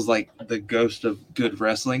the ghost of good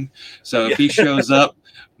wrestling. So if he shows up,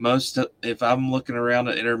 if I'm looking around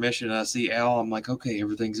at intermission and I see Al, I'm like, okay,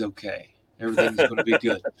 everything's okay. Everything's going to be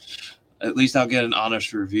good. At least I'll get an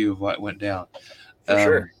honest review of what went down. For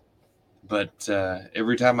sure. But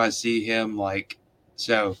every time I see him,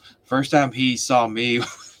 first time he saw me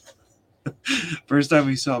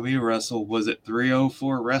wrestle was at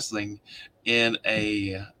 304 Wrestling in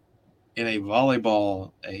a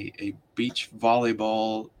volleyball, a beach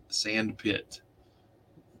volleyball sand pit.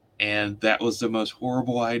 And that was the most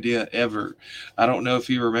horrible idea ever. I don't know if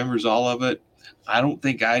he remembers all of it. I don't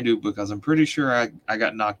think I do, because I'm pretty sure I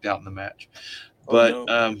got knocked out in the match. But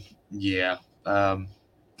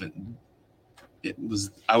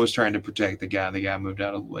I was trying to protect the guy. The guy moved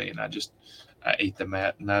out of the way, and I ate the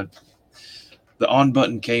mat. And the on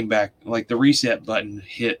button came back, like the reset button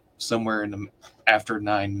hit somewhere after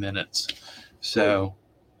 9 minutes. So,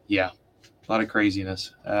 yeah, a lot of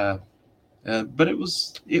craziness. But it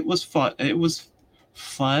was fun. It was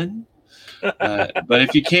fun. But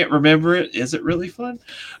if you can't remember it, is it really fun?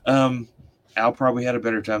 Al probably had a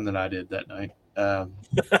better time than I did that night.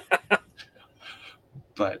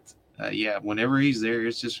 But whenever he's there,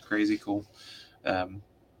 it's just crazy cool.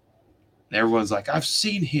 Everyone's like, I've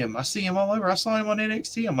seen him. I see him all over. I saw him on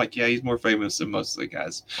NXT. I'm like, yeah, he's more famous than most of the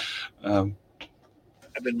guys. I've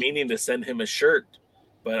been meaning to send him a shirt,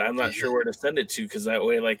 but I'm not sure where to send it to, because that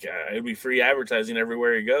way, it'd be free advertising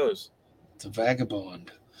everywhere he goes. It's a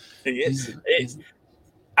vagabond. I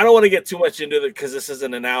don't want to get too much into it, because this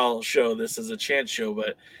isn't an Al show. This is a Chance show,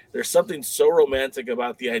 but there's something so romantic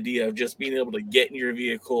about the idea of just being able to get in your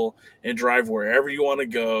vehicle and drive wherever you want to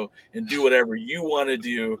go and do whatever you want to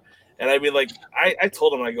do. And I mean, I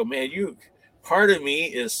told him, I go, man, part of me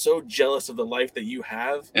is so jealous of the life that you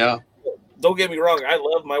have. Yeah. Don't get me wrong. I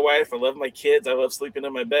love my wife. I love my kids. I love sleeping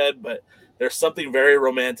in my bed, but there's something very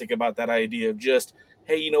romantic about that idea of just,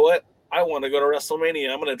 hey, you know what? I want to go to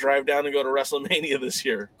WrestleMania. I'm going to drive down and go to WrestleMania this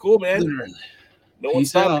year. Cool, man. Literally. No one's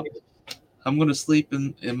stopping me. I'm going to sleep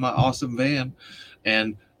in my awesome van,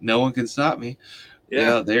 and no one can stop me.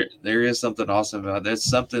 Yeah, there is something awesome about that.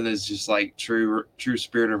 Something is just like true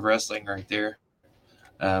spirit of wrestling right there.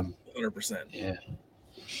 100%. Yeah.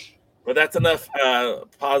 But that's enough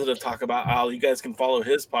positive talk about Al. You guys can follow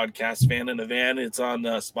his podcast, Fan in a Van. It's on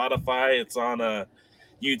Spotify. It's on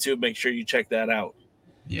YouTube. Make sure you check that out.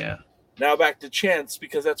 Yeah. Now back to Chance,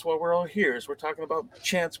 because that's why we're all here. Is we're talking about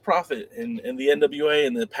Chance Profit and the NWA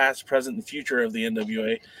and the past, present, and future of the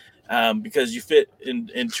NWA. Because you fit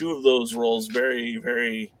in two of those roles very,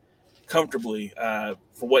 very comfortably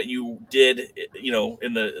for what you did, in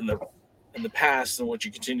the past, and what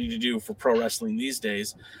you continue to do for pro wrestling these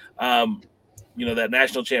days. That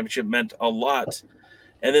national championship meant a lot,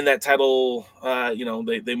 and then that title,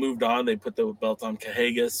 they moved on. They put the belt on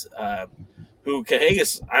Cahagas,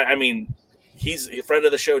 I mean, he's a friend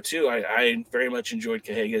of the show too. I very much enjoyed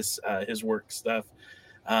Cahagas, his work stuff.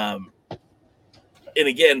 And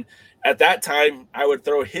again, at that time, I would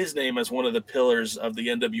throw his name as one of the pillars of the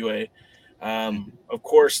NWA. Of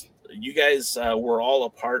course, you guys were all a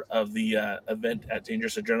part of the event at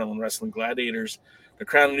Dangerous Adrenaline Wrestling Gladiators to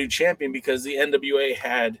crown a new champion, because the NWA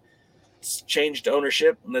had changed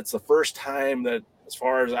ownership. And that's the first time that, as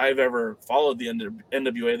far as I've ever followed the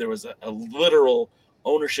NWA, there was a literal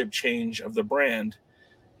ownership change of the brand.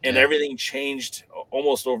 And everything changed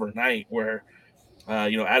almost overnight, where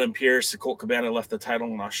Adam Pearce, Colt Cabana left the title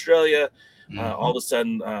in Australia. All of a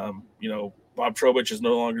sudden, Bob Trowbridge is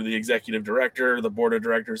no longer the executive director. The board of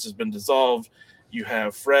directors has been dissolved. You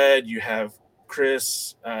have Fred, you have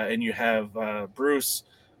Chris, and you have Bruce,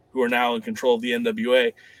 who are now in control of the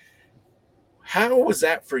NWA. How was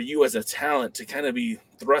that for you as a talent to kind of be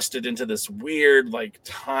thrusted into this weird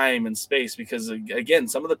time and space? Because again,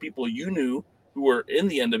 some of the people you knew who were in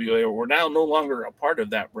the NWA were now no longer a part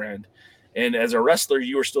of that brand. And as a wrestler,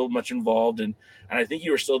 you were still much involved, and I think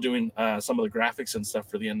you were still doing some of the graphics and stuff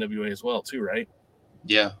for the NWA as well, too, right?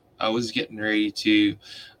 Yeah, I was getting ready to,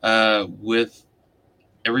 with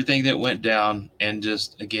everything that went down, and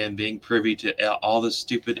just, again, being privy to all the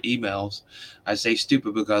stupid emails. I say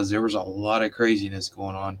stupid because there was a lot of craziness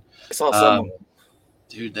going on. I saw some of them.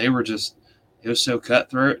 Dude, they were just, it was so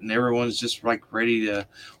cutthroat, and everyone's just like ready to,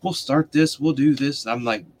 we'll start this, we'll do this. I'm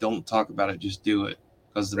like, don't talk about it, just do it,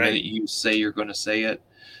 because the Right. minute you say you're going to say it,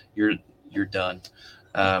 you're done.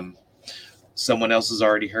 Someone else has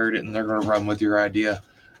already heard it, and they're going to run with your idea.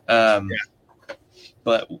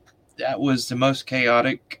 But that was the most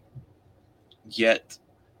chaotic yet.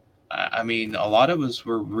 I mean, a lot of us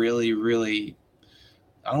were really, really,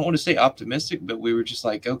 I don't want to say optimistic, but we were just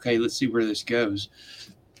like, okay, let's see where this goes.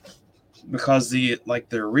 Because the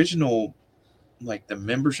original, like the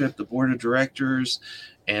membership, the board of directors,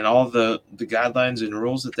 and all the guidelines and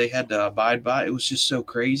rules that they had to abide by, it was just so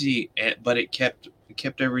crazy. But it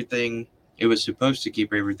kept everything. It was supposed to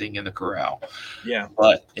keep everything in the corral. Yeah.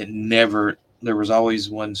 But it never. There was always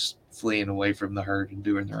ones fleeing away from the herd and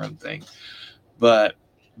doing their own thing. But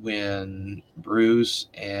when Bruce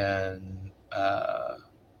and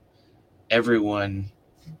everyone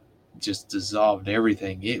just dissolved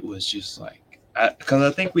everything, it was just like, because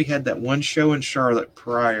I think we had that one show in Charlotte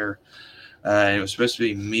prior. It was supposed to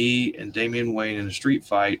be me and Damian Wayne in a street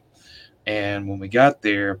fight, and when we got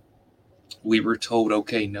there, we were told,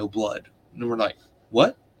 okay, no blood. And we're like,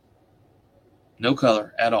 what? No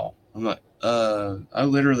color at all. I'm like, I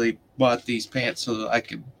literally bought these pants so that I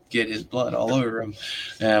could get his blood all over him.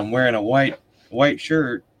 And I'm wearing a white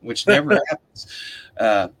shirt, which never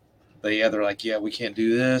happens. But yeah, they're like, yeah, we can't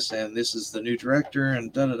do this, and this is the new director,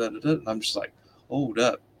 and da da da da da. And I'm just like, hold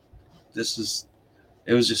up,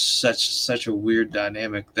 it was just such a weird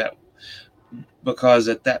dynamic, that because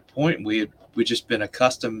at that point we just been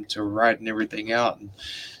accustomed to writing everything out and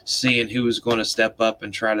seeing who was going to step up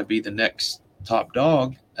and try to be the next top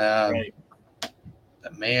dog. Right.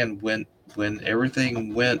 But man, when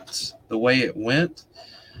everything went the way it went,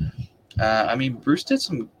 I mean, Bruce did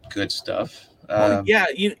some good stuff. Yeah,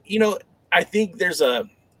 you know, I think there's a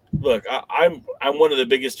look. I'm one of the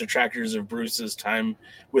biggest detractors of Bruce's time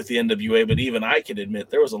with the NWA, but even I can admit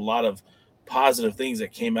there was a lot of positive things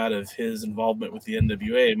that came out of his involvement with the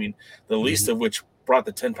NWA. I mean, the least of which brought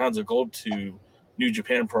the 10 pounds of gold to New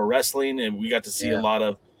Japan Pro Wrestling, and we got to see a lot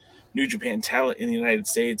of New Japan talent in the United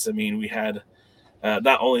States. I mean, we had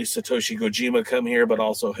not only Satoshi Kojima come here, but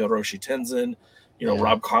also Hiroshi Tenzin. You know,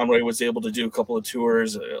 Rob Conway was able to do a couple of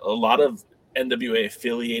tours. A lot of NWA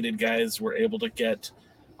affiliated guys were able to get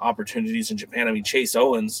opportunities in Japan. I mean, Chase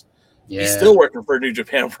Owens, he's still working for New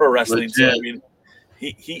Japan Pro Wrestling. So I mean,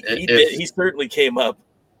 he certainly came up.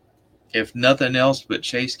 If nothing else, but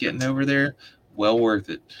Chase getting over there, well worth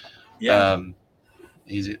it. Yeah,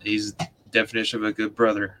 he's definition of a good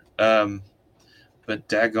brother. But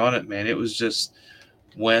daggone it, man, it was just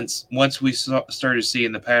once we started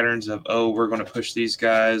seeing the patterns of, oh, we're going to push these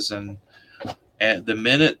guys, and at the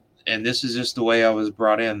minute. And this is just the way I was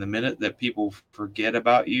brought in. The minute that people forget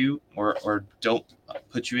about you or don't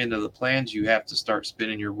put you into the plans, you have to start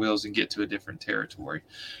spinning your wheels and get to a different territory,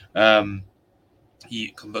 because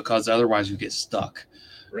otherwise you get stuck.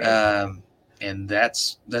 right. And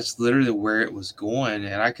that's literally where it was going.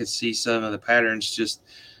 And I could see some of the patterns just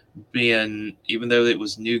being, even though it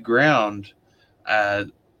was new ground,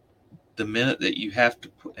 the minute that you have to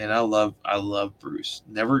put, and I love Bruce.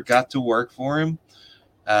 Never got to work for him.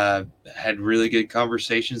 Had really good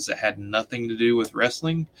conversations that had nothing to do with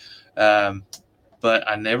wrestling, but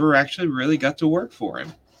I never actually really got to work for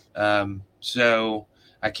him. So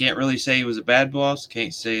I can't really say he was a bad boss.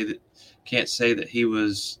 Can't say that he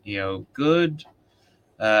was, good.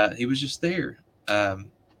 He was just there.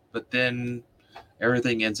 But then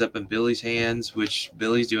everything ends up in Billy's hands, which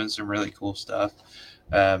Billy's doing some really cool stuff.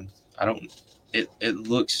 It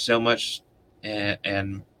looks so much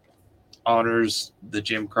and honors the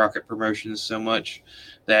Jim Crockett Promotions so much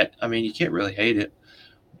that, I mean, you can't really hate it.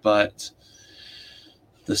 But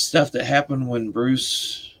the stuff that happened when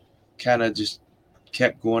Bruce kind of just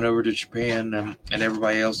kept going over to Japan, and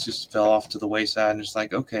everybody else just fell off to the wayside, and it's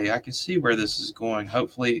like, okay, I can see where this is going.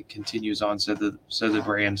 Hopefully it continues on so the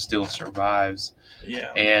brand still survives.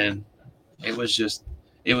 Yeah. And it was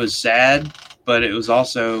sad, but it was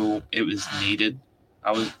needed.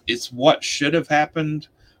 It's what should have happened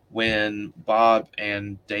when Bob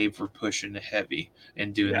and Dave were pushing heavy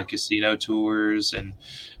and doing the casino tours and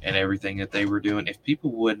everything that they were doing. If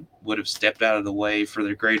people would have stepped out of the way for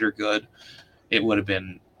the greater good, it would have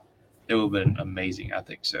been amazing. I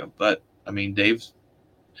think so. But I mean,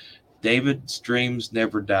 David's dreams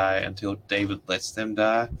never die until David lets them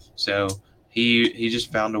die. So he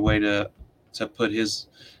just found a way to put his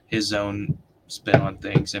own spin on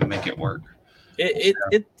things and make it work.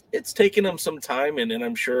 It's taken him some time, and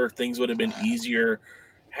I'm sure things would have been easier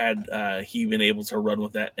had he been able to run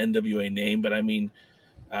with that NWA name. But I mean,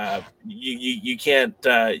 you can't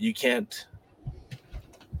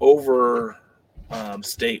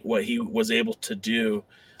state what he was able to do.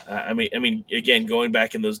 I mean, again, going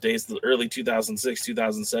back in those days, the early 2006,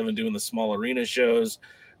 2007, doing the small arena shows,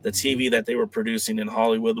 the TV that they were producing in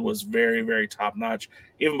Hollywood was very, very top notch.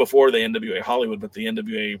 Even before the NWA Hollywood, but the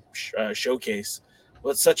NWA Showcase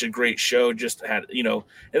was such a great show. Just had, and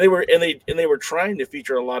they were trying to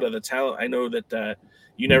feature a lot of the talent. I know that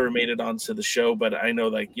you never made it onto the show, but I know,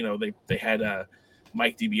 like, they had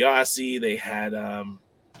Mike DiBiase, they had El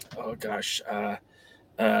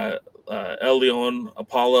Leon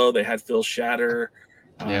Apollo, they had Phil Shatter.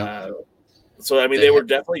 So, I mean, they were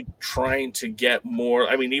definitely trying to get more.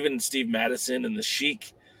 I mean, even Steve Madison and the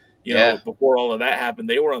Sheik, before all of that happened,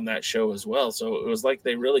 they were on that show as well. So it was like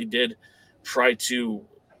they really did try to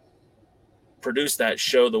produce that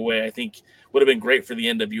show the way I think would have been great for the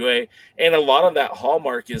NWA. And a lot of that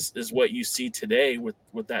hallmark is what you see today with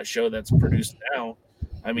that show that's produced now.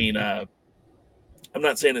 I mean, I'm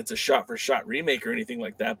not saying it's a shot-for-shot remake or anything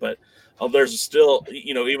like that, but there's still,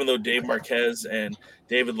 even though Dave Marquez and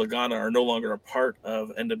David Lagana are no longer a part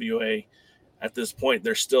of NWA at this point,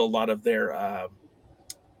 there's still a lot of their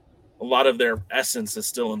essence is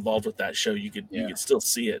still involved with that show. You could still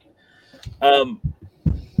see it.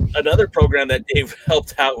 Another program that Dave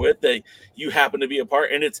helped out with that you happen to be a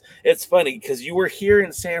part, and it's funny because you were here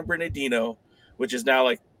in San Bernardino, which is now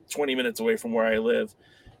like 20 minutes away from where I live.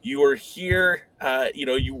 You were here,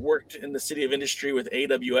 you worked in the City of Industry with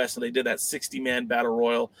AWS, and they did that 60-man battle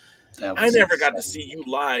royal. I never got to see you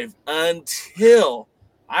live until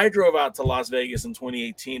I drove out to Las Vegas in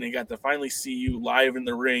 2018 and got to finally see you live in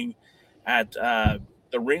the ring at the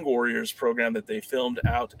Ring Warriors program that they filmed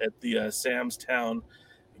out at the Sam's Town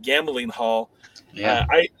Gambling Hall. Yeah.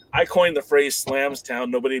 I coined the phrase Slams Town.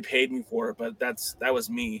 Nobody paid me for it, but that was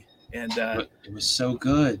me. And it was so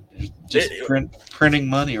good. Just printing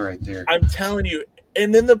money right there. I'm telling you.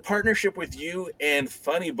 And then the partnership with you and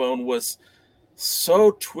Funny Bone was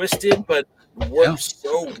so twisted, but worked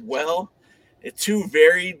so well. It's two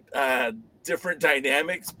very different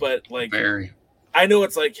dynamics, but like very. I know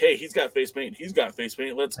it's like, hey, he's got face paint,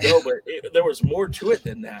 let's go. But there was more to it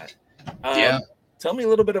than that. Tell me a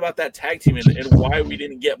little bit about that tag team and why we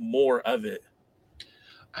didn't get more of it.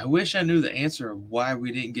 I wish I knew the answer of why we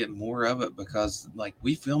didn't get more of it, because like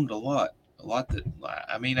we filmed a lot that,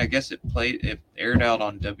 I mean, I guess it aired out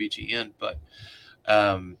on WGN, but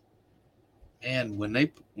man,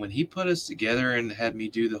 when he put us together and had me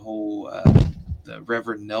do the whole the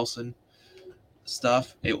Reverend Nelson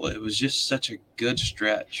stuff, it was just such a good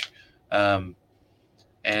stretch. And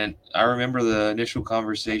I remember the initial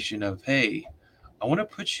conversation of, hey, I want to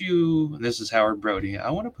put you, and this is Howard Brody,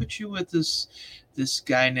 I want to put you with this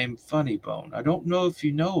guy named Funny Bone. I don't know if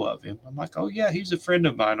you know of him. I'm like, oh yeah, he's a friend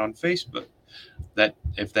of mine on Facebook. That,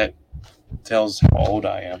 if that tells how old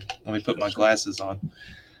I am. Let me put my glasses on.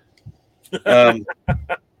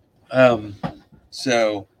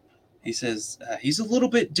 So he says, he's a little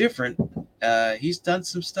bit different. He's done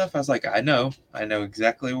some stuff. I was like, I know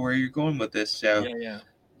exactly where you're going with this. So yeah.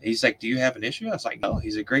 He's like, do you have an issue? I was like, no,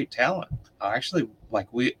 he's a great talent. Actually, like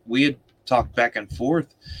we had talked back and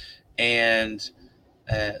forth, and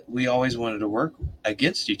we always wanted to work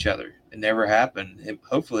against each other. It never happened.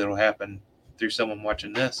 Hopefully it'll happen through someone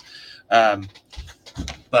watching this.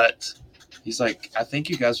 But he's like, I think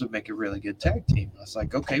you guys would make a really good tag team. I was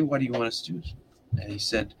like, okay, what do you want us to do? And he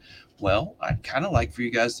said, well, I'd kind of like for you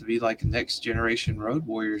guys to be like the next generation Road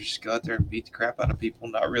Warriors. Just go out there and beat the crap out of people,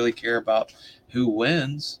 not really care about who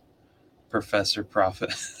wins. Professor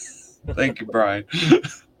Prophet. Thank you, Brian.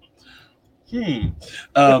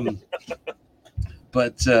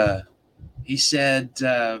 But he said,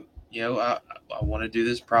 I want to do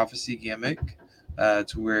this prophecy gimmick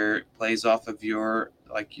to where it plays off of your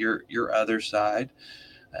other side,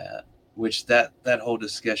 which that whole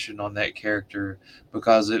discussion on that character,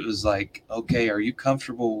 because it was like, okay, are you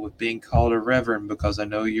comfortable with being called a reverend? Because I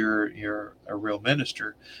know you're a real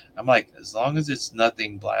minister. I'm like, as long as it's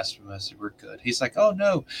nothing blasphemous, we're good. He's like, oh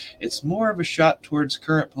no, it's more of a shot towards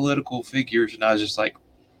current political figures. And I was just like,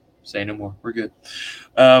 say no more, we're good.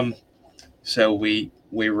 So we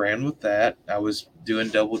ran with that. I was doing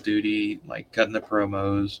double duty, like cutting the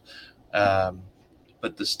promos.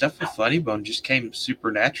 But the stuff with Funny Bone just came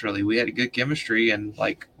super naturally. We had a good chemistry, and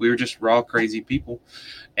like we were just raw, crazy people.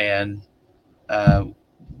 And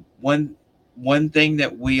one thing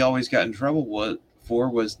that we always got in trouble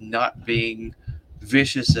was not being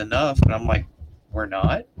vicious enough. And I'm like, we're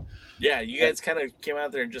not. Yeah, you guys kind of came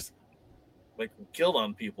out there and just like killed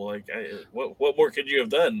on people. Like, what more could you have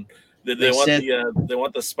done? Did they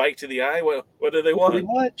want the spike to the eye? What do they want? Pretty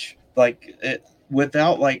much, like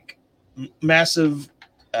without like massive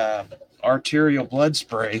arterial blood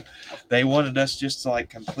spray. They wanted us just to like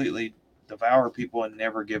completely devour people and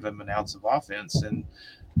never give them an ounce of offense. And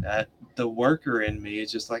the worker in me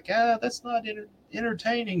is just like, that's not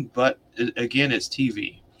entertaining. But again, it's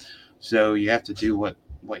TV, so you have to do what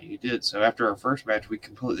you did. So after our first match, we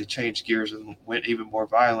completely changed gears and went even more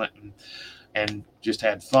violent and just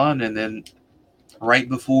had fun. And then right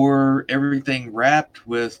before everything wrapped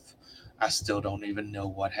with, I still don't even know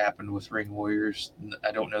what happened with Ring Warriors.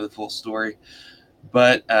 I don't know the full story,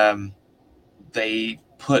 but they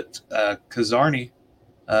put Kazarni,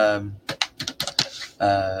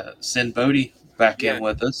 Sin Bodhi back in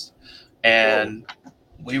with us, and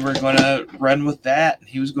we were going to run with that.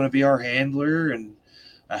 He was going to be our handler, and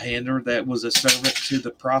a handler that was a servant to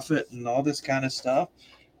the prophet and all this kind of stuff.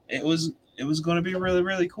 It was going to be really,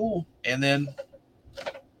 really cool. And then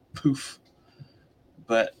poof.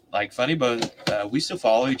 But like Funny Bone, we still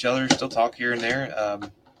follow each other, still talk here and there,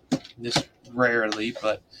 just rarely.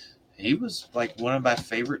 But he was like one of my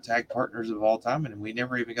favorite tag partners of all time, and we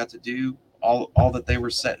never even got to do all that they were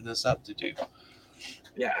setting us up to do.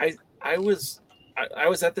 Yeah, I was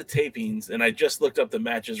at the tapings, and I just looked up the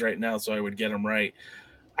matches right now so I would get them right.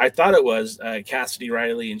 I thought it was Cassidy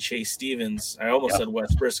Riley and Chase Stevens. I almost said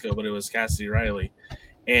Wes Briscoe, but it was Cassidy Riley.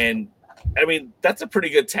 And I mean, that's a pretty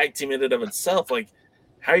good tag team in and of itself. Like,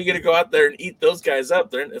 how are you going to go out there and eat those guys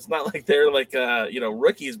up? It's not like they're like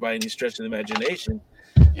rookies by any stretch of the imagination.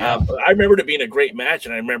 Yeah. But I remember it being a great match,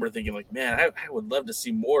 and I remember thinking like, man, I would love to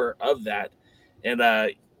see more of that. And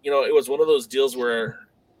it was one of those deals where,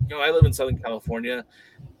 I live in Southern California.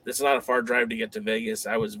 This is not a far drive to get to Vegas.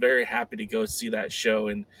 I was very happy to go see that show,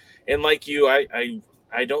 and like you, I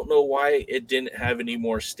don't know why it didn't have any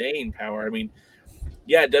more staying power. I mean,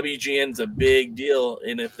 yeah, WGN's a big deal,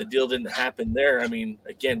 and if the deal didn't happen there, I mean,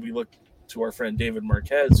 again, we look to our friend David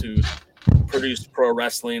Marquez, who produced pro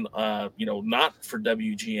wrestling, not for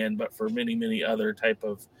WGN, but for many, many other type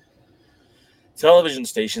of television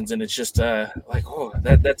stations, and it's just that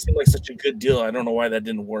seemed like such a good deal. I don't know why that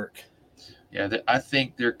didn't work. Yeah, I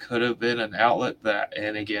think there could have been an outlet,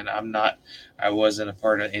 and again, I wasn't a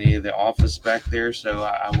part of any of the office back there, so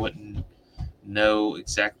I wouldn't know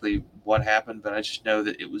exactly what happened, but I just know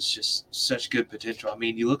that it was just such good potential. I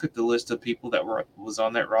mean, you look at the list of people that was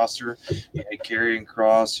on that roster. You had Karrion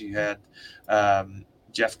Kross, you had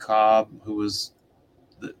Jeff Cobb, who was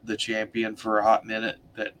the champion for a hot minute,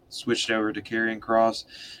 that switched over to Karrion Kross.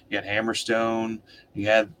 You had Hammerstone. You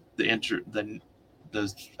had the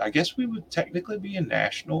I guess we would technically be in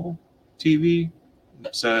national TV.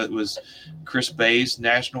 So it was Chris Bay's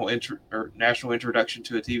national introduction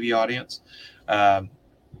to a TV audience. Of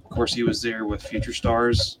course, he was there with Future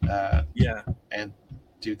Stars. And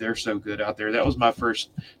dude, they're so good out there. That was my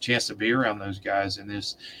first chance to be around those guys, and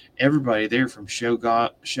there's everybody there from Shogun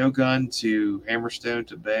to Hammerstone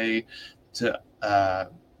to Bay to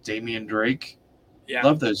Damian Drake. Yeah,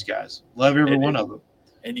 love those guys. Love every one of them.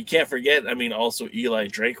 And you can't forget, I mean, also Eli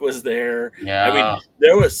Drake was there. Yeah. I mean,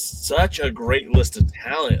 there was such a great list of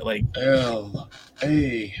talent. Like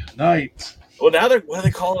L.A. Knight. Well, now what are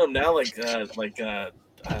they calling him now? Like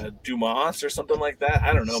Dumas or something like that?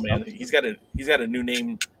 I don't know, man. He's got a new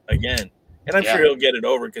name again. And I'm sure he'll get it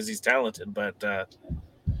over because he's talented. But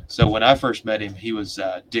so when I first met him, he was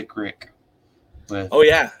Dick Rick. With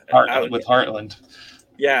Heartland.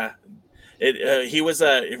 Yeah. He was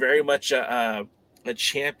very much a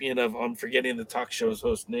champion of, I'm forgetting the talk show's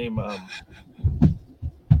host name.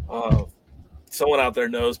 Someone out there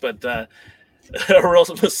knows, but a real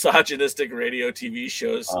misogynistic radio TV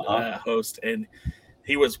shows host, and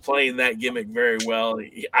he was playing that gimmick very well.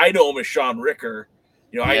 I know him as Sean Ricker.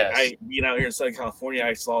 I being out here in Southern California,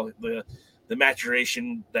 I saw the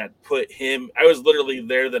maturation that put him. I was literally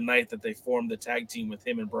there the night that they formed the tag team with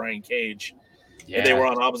him and Brian Cage. Yeah. And they were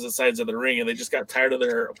on opposite sides of the ring, and they just got tired of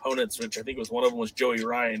their opponents, which I think one of them was Joey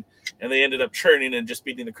Ryan, and they ended up churning and just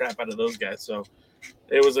beating the crap out of those guys. So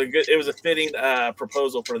it was a fitting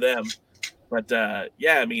proposal for them. But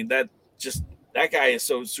I mean, that guy is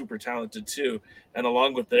so super talented too, and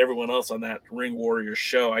along with everyone else on that Ring Warrior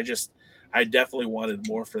show, I definitely wanted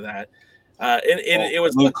more for that. It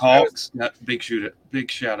was Luke Hawks. Big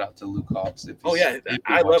shout out to Luke Hawks.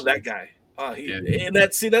 I love that guy. And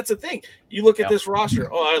that's the thing. You look at this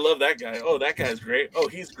roster. Oh, I love that guy. Oh, that guy's great. Oh,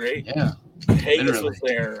 he's great. Yeah. Haggis was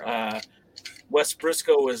there. Wes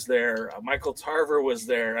Briscoe was there. Michael Tarver was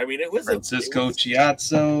there. I mean, it was Francisco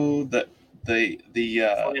Chiazzo. The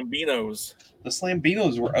Slambinos. The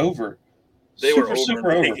Slambinos were over. They were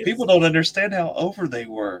super over. People don't understand how over they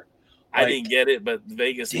were. I didn't get it, but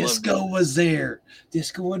Vegas Disco was there.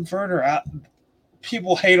 Disco Inferno.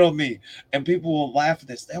 people hate on me and people will laugh at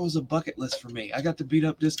this. That was a bucket list for me. I got to beat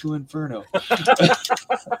up Disco Inferno.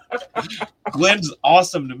 Glenn's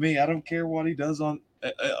awesome to me. I don't care what he does on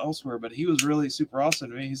elsewhere, but he was really super awesome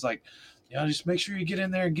to me. He's like, just make sure you get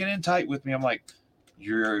in there and get in tight with me. I'm like,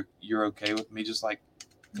 you're okay with me just like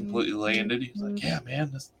completely laying it? He's like, yeah,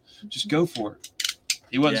 man, just go for it.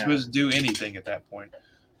 He wasn't supposed to do anything at that point,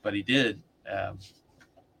 but he did.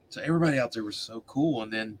 So everybody out there was so cool,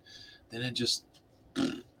 and then it just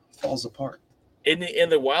falls apart. And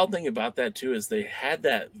the wild thing about that too is they had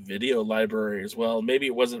that video library as well. Maybe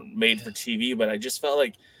it wasn't made for TV, but I just felt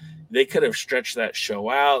like they could have stretched that show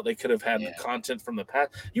out. They could have had the content from the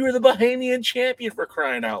past. You were the Bahamian champion, for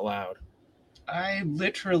crying out loud. I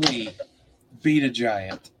literally beat a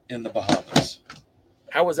giant in the Bahamas.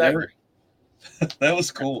 How was that? That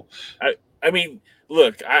was cool. I mean,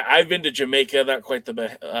 look, I've been to Jamaica, not quite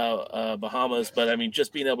the Bahamas, but I mean,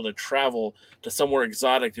 just being able to travel to somewhere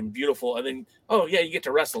exotic and beautiful, and then, you get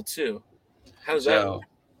to wrestle too. How does that?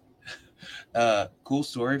 Cool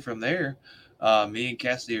story from there. Me and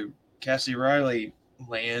Cassie Riley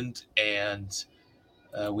land, and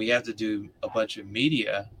we have to do a bunch of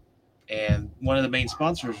media. And one of the main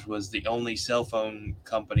sponsors was the only cell phone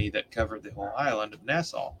company that covered the whole island of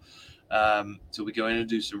Nassau. So we go in and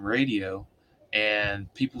do some radio,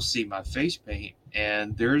 and people see my face paint,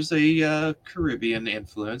 and there's a Caribbean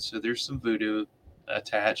influence. So there's some voodoo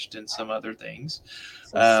attached and some other things.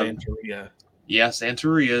 Santeria. Yeah,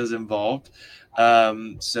 Santeria is involved.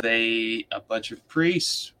 So a bunch of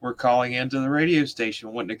priests were calling into the radio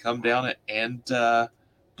station wanting to come down and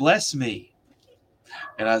bless me.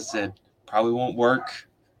 And I said, probably won't work.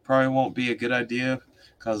 Probably won't be a good idea,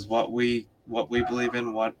 because what we believe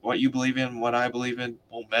in, what you believe in, what I believe in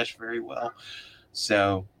won't mesh very well.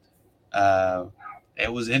 So it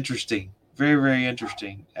was interesting. Very, very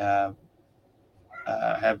interesting. Have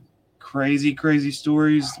crazy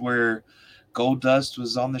stories where Goldust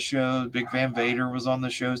was on the show. Big Van Vader was on the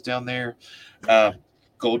shows down there.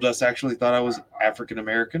 Goldust actually thought I was African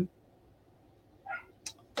American.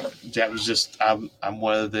 That was just, I'm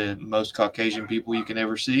one of the most Caucasian people you can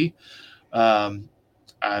ever see. I'm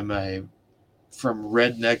from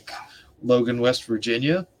redneck Logan, West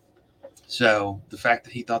Virginia. So the fact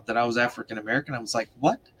that he thought that I was African American, I was like,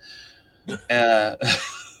 what? I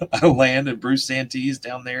land, and Bruce Santee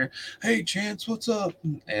down there. Hey, Chance, what's up?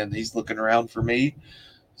 And he's looking around for me. I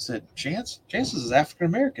said, Chance is an African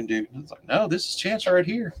American dude. And I was like, no, this is Chance right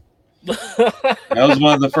here. That was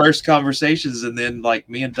one of the first conversations, and then like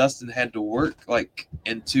me and Dustin had to work like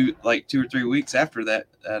in 2 or 3 weeks after that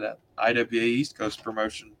at IWA East Coast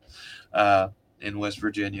promotion in West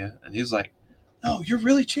Virginia, and he was like, "No, you're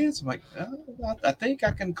really Chance." I'm like, I think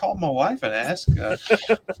I can call my wife and ask.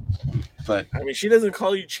 But I mean, she doesn't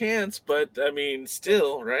call you Chance, but I mean,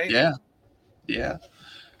 still, right? Yeah.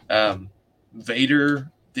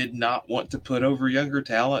 Vader did not want to put over younger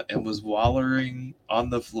talent and was wallowing on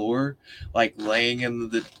the floor, like laying in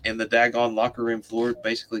the daggone locker room floor,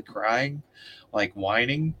 basically crying, like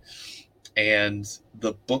whining. And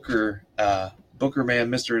the Booker man,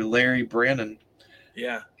 Mr. Larry Brannon,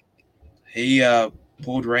 he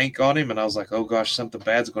pulled rank on him, and I was like, oh gosh, something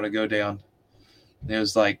bad's going to go down. And it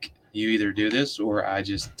was like, you either do this or I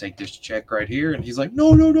just take this check right here. And he's like,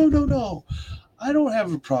 no. I don't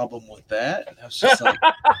have a problem with that. And I was just like,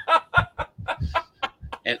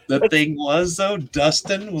 and the thing was, though,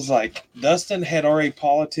 Dustin had already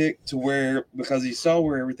politicked to where, because he saw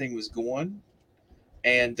where everything was going.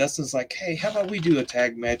 And Dustin's like, hey, how about we do a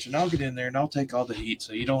tag match, and I'll get in there and I'll take all the heat,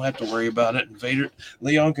 so you don't have to worry about it. And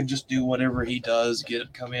Leon can just do whatever he does,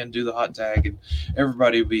 come in, do the hot tag, and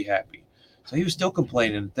everybody will be happy. So he was still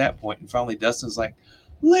complaining at that point. And finally Dustin's like,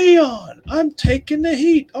 Leon, I'm taking the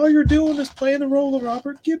heat. All you're doing is playing the role of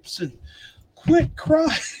Robert Gibson. Quit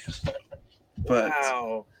crying. But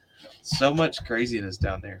so much craziness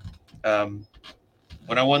down there. When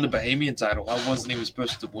I won the Bahamian title, I wasn't even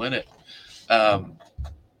supposed to win it.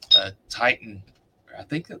 Titan, I'm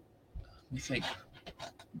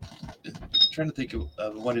trying to think of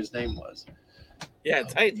what his name was. Yeah,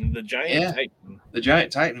 Titan, the giant Titan. The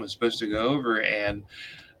giant Titan was supposed to go over, and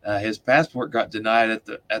his passport got denied at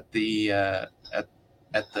the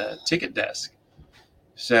ticket desk.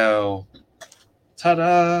 So,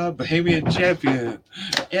 ta-da! Bahamian champion!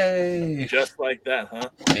 Yay! Just like that, huh?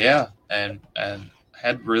 Yeah, and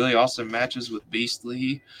had really awesome matches with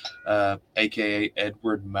Beastly, aka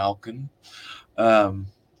Edward Malkin, and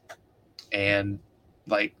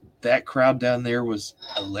like that crowd down there was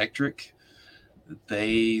electric.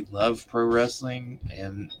 They love pro wrestling,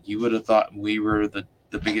 and you would have thought we were the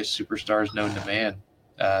biggest superstars known to man.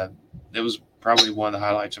 It was probably one of the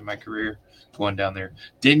highlights of my career going down there.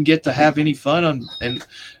 Didn't get to have any fun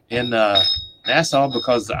in Nassau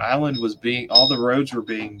because the island was all the roads were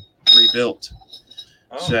being rebuilt.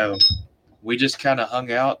 Oh. So we just kind of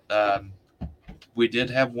hung out. We did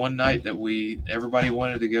have one night that everybody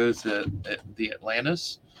wanted to go to the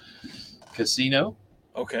Atlantis casino.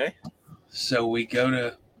 Okay. So we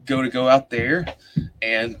go out there,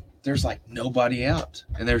 and there's like nobody out,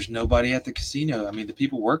 and there's nobody at the casino. I mean, the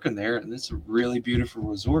people working there, and it's a really beautiful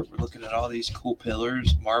resort. We're looking at all these cool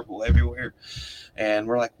pillars, marble everywhere, and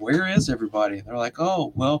we're like, "Where is everybody?" And they're like,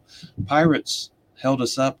 "Oh, well, pirates held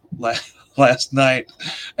us up last night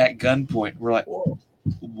at gunpoint." We're like, whoa.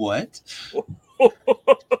 What?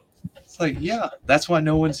 It's like, yeah, that's why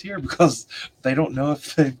no one's here, because they don't know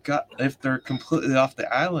if they're completely off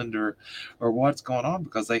the island or what's going on,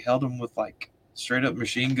 because they held them with like straight up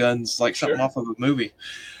machine guns, like something off of a movie.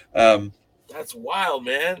 That's wild,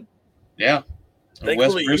 man. Yeah.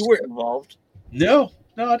 Thankfully, you were involved. No,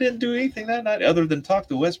 I didn't do anything that night other than talk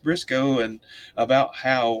to Wes Briscoe and about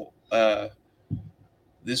how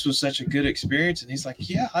this was such a good experience. And he's like,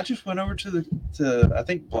 yeah, I just went over to I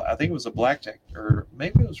think it was a blackjack, or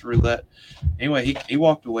maybe it was roulette. Anyway, he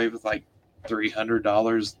walked away with like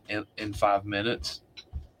 $300 in 5 minutes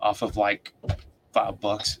off of like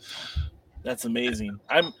 $5. That's amazing.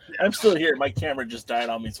 I'm still here. My camera just died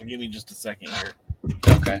on me, so give me just a second here.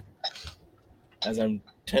 Okay. As I'm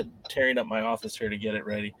tearing up my office here to get it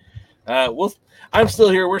ready. I'm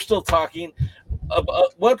still here. We're still talking.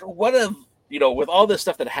 What have, with all this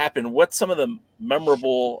stuff that happened, what's some of the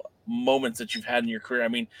memorable moments that you've had in your career? I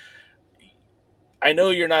mean, I know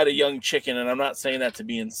you're not a young chicken, and I'm not saying that to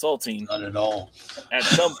be insulting. Not at all. At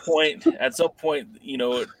some point,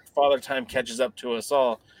 Father Time catches up to us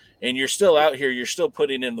all, and you're still out here. You're still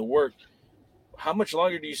putting in the work. How much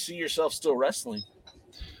longer do you see yourself still wrestling?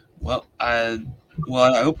 Well, I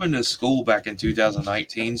opened a school back in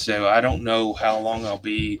 2019, so I don't know how long I'll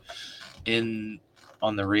be on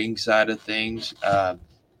the ring side of things. I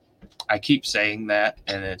keep saying that,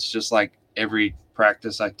 and it's just like every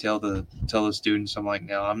practice I tell the students, I'm like,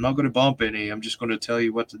 no, I'm not going to bump any. I'm just going to tell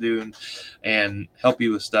you what to do and help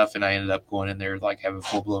you with stuff. And I ended up going in there like having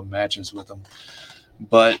full-blown matches with them.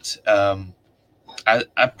 But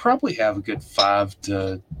I probably have a good 5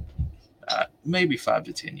 to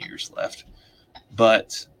 10 years left.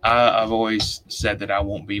 But I've always said that I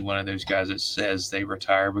won't be one of those guys that says they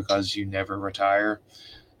retire, because you never retire.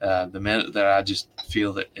 The minute that I just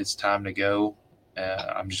feel that it's time to go,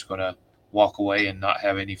 I'm just going to walk away and not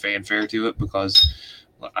have any fanfare to it, because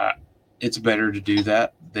it's better to do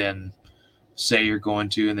that than say you're going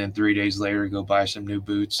to, and then 3 days later go buy some new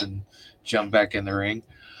boots and jump back in the ring.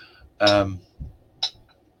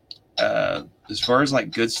 As far as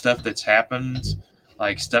like good stuff that's happened,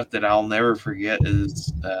 like stuff that I'll never forget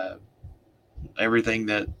is everything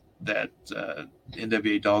that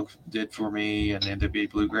NWA Dog did for me and NWA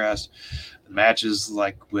Bluegrass. The matches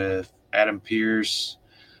like with Adam Pearce,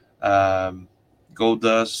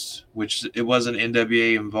 Goldust, which it wasn't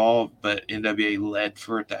NWA involved, but NWA led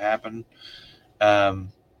for it to happen. All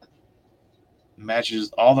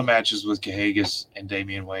the matches with Cahagas and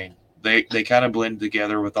Damian Wayne, they kind of blend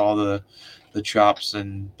together with all the chops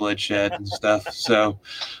and bloodshed and stuff. So,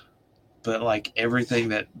 but like everything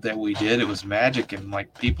that we did, it was magic, and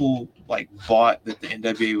like people like bought that the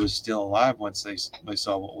NWA was still alive once they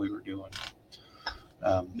saw what we were doing.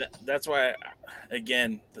 That's why,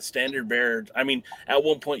 again, the standard bearer. I mean, at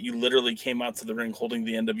one point you literally came out to the ring holding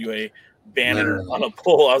the NWA banner on a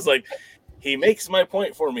pole. I was like, he makes my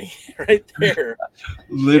point for me right there.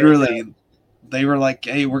 Literally, they were like,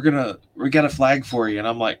 "Hey, we got a flag for you," and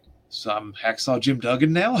I'm like, "So I'm Hacksaw Jim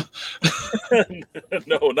Duggan now?"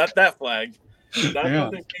 No, not that flag. Not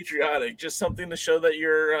something patriotic. Just something to show that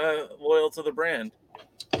you're loyal to the brand.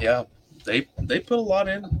 Yeah, they put a lot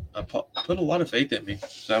of faith in me.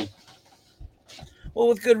 So, well,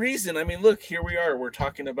 with good reason. I mean, look, here we are. We're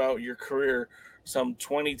talking about your career some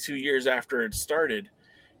 22 years after it started,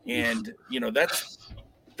 and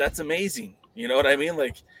that's amazing. You know what I mean?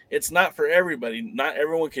 Like, it's not for everybody. Not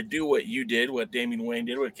everyone could do what you did, what Damian Wayne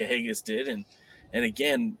did, what Cahagas did. And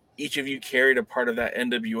again, each of you carried a part of that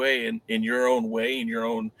NWA in your own way, in your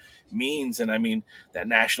own means. And I mean, that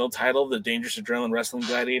national title, the Dangerous Adrenaline Wrestling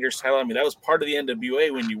Gladiators title, I mean, that was part of the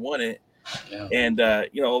NWA when you won it. Yeah. And, a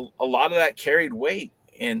lot of that carried weight.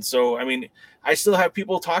 And so, I mean, I still have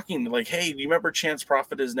people talking like, hey, do you remember Chance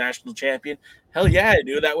Prophet as national champion? Hell yeah, I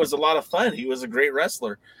do. That was a lot of fun. He was a great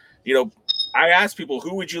wrestler. I asked people,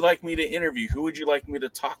 who would you like me to interview? Who would you like me to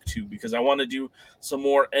talk to? Because I want to do some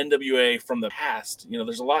more NWA from the past.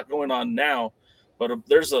 There's a lot going on now, but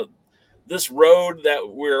there's this road that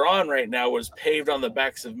we're on right now was paved on the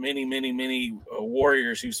backs of many, many, many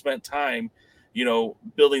warriors who spent time,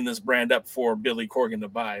 building this brand up for Billy Corgan to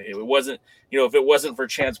buy. It wasn't, if it wasn't for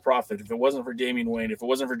Chance Profit, if it wasn't for Damian Wayne, if it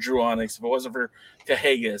wasn't for Drew Onyx, if it wasn't for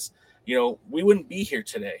Cahagas, we wouldn't be here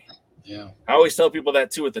today. Yeah. I always tell people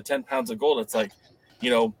that too with the 10 pounds of gold. It's like,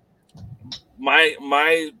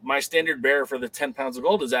 my standard bearer for the 10 pounds of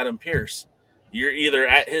gold is Adam Pearce. You're either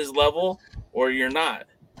at his level or you're not.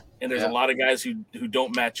 And there's a lot of guys who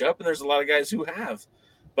don't match up, and there's a lot of guys who have.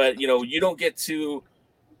 But you don't get to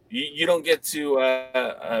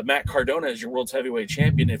Matt Cardona as your world's heavyweight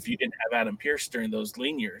champion if you didn't have Adam Pearce during those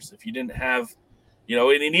lean years. If you didn't have,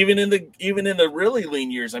 and even in the really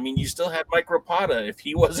lean years, I mean, you still had Mike Rapata. If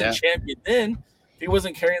he wasn't champion then, if he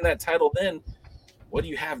wasn't carrying that title then, what do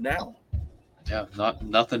you have now? Yeah,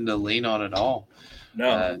 nothing to lean on at all.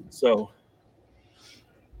 No. So,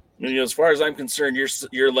 as far as I'm concerned,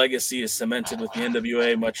 your legacy is cemented with the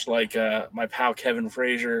NWA, much like my pal Kevin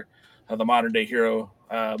Frazier, the modern day hero,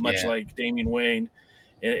 much like Damian Wayne,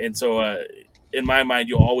 and so in my mind,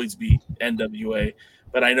 you'll always be NWA.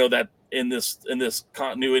 But I know that in this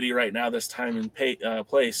continuity right now, this time and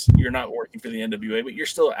place, you're not working for the NWA, but you're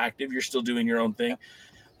still active. You're still doing your own thing.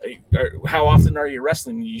 How often are you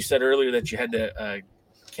wrestling? You said earlier that you had to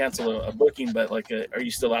cancel a booking, but are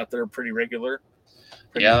you still out there pretty regularly?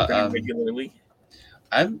 I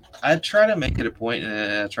try to make it a point,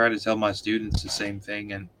 and I try to tell my students the same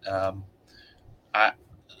thing. And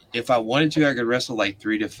if I wanted to, I could wrestle like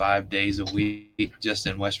 3 to 5 days a week just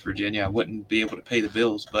in West Virginia. I wouldn't be able to pay the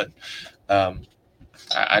bills, but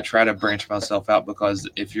I try to branch myself out, because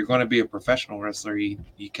if you're going to be a professional wrestler, you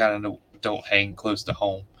kind of don't hang close to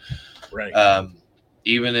home. Right.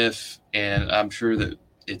 Even if, and I'm sure that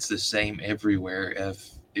it's the same everywhere,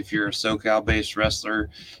 if you're a SoCal-based wrestler,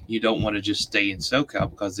 you don't want to just stay in SoCal,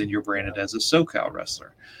 because then you're branded as a SoCal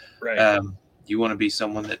wrestler. Right. You want to be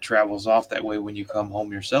someone that travels off. That way, when you come home,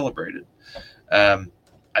 you're celebrated. I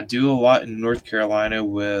do a lot in North Carolina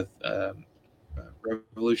with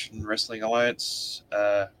Revolution Wrestling Alliance.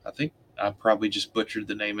 I think I probably just butchered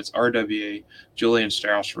the name. It's RWA. Julian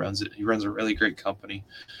Strauss runs it. He runs a really great company.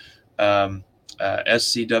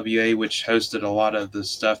 SCWA, which hosted a lot of the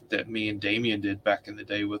stuff that me and Damian did back in the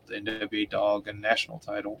day with the NWA Dog and national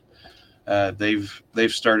title.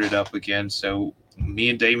 They've started up again. So me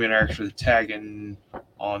and Damian are actually tagging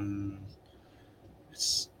on,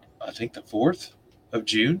 I think, the 4th of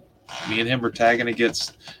June. Me and him are tagging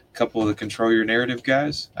against a couple of the Control Your Narrative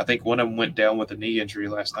guys. I think one of them went down with a knee injury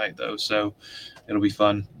last night, though, so it'll be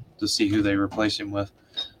fun to see who they replace him with.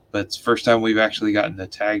 But it's the first time we've actually gotten the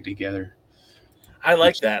tag together. I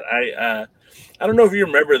like that. I don't know if you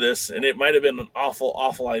remember this, and it might have been an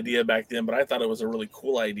awful idea back then, but I thought it was a really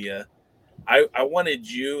cool idea. I wanted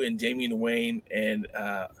you and Damian Wayne and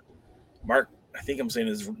Mark, I think I'm saying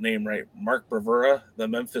his name right, Mark Bravura, the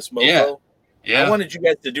Memphis Mofo. Yeah. I wanted you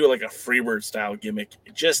guys to do like a Freebird style gimmick,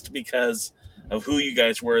 just because of who you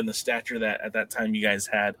guys were and the stature that at that time you guys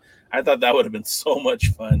had. I thought that would have been so much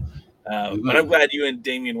fun. But I'm glad you and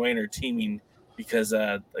Damian Wayne are teaming, because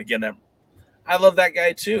again, I love that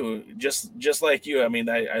guy too. Just like you. I mean,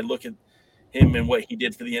 I look at him and what he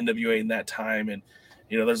did for the NWA in that time, and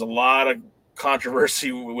there's a lot of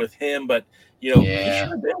controversy with him, but he should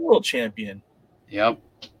have been a world champion. Yep.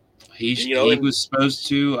 He was supposed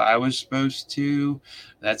to. I was supposed to.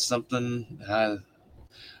 That's something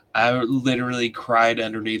I literally cried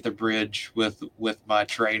underneath a bridge with my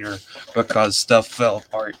trainer, because stuff fell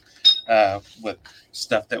apart with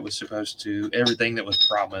stuff that was supposed to, everything that was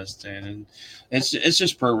promised, and it's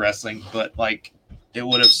just pro wrestling. But it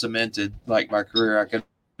would have cemented my career. I could,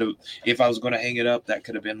 if I was going to hang it up, that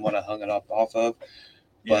could have been what I hung it up off of.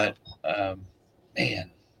 But man,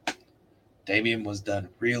 Damian was done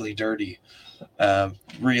really dirty,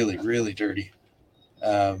 really, really dirty.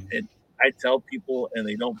 I tell people, and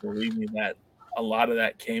they don't believe me, that a lot of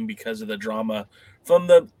that came because of the drama from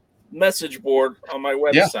the message board on my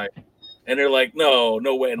website. Yeah. And they're like, no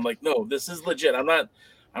way. And I'm like, no, this is legit. I'm not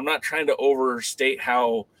trying to overstate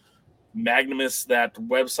how magnanimous that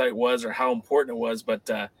website was or how important it was, but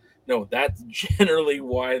no, that's generally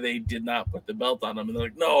why they did not put the belt on them. And they're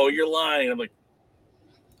like, no, you're lying. I'm like,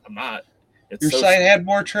 I'm not. Your site had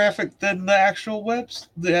more traffic than the actual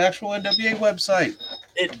NWA website.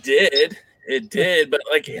 It did. But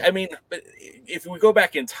but if we go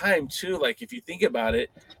back in time too, if you think about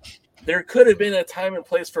it, there could have been a time and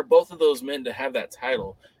place for both of those men to have that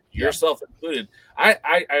title, yourself included.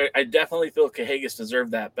 I definitely feel Cahagas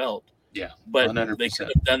deserved that belt. Yeah, but 100%. They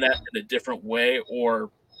could have done that in a different way, or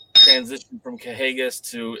transition from Cahagas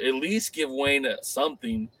to at least give Wayne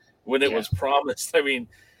something when it was promised. I mean,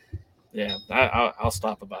 yeah, I'll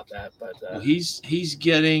stop about that. But well, he's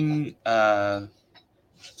getting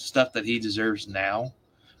stuff that he deserves now.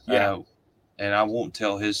 Yeah. And I won't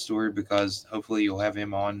tell his story because hopefully you'll have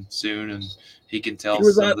him on soon and he can tell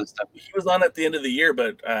some of the stuff. He was on at the end of the year,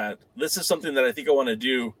 but this is something that I think I want to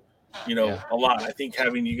do, a lot. I think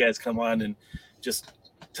having you guys come on and just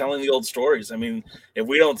telling the old stories. I mean, if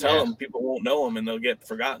we don't tell them, people won't know them and they'll get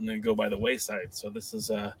forgotten and go by the wayside. So this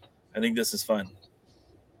is, I think this is fun.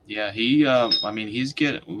 Yeah, he's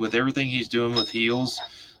getting, with everything he's doing with heels,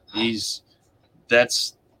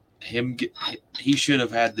 that's him. He should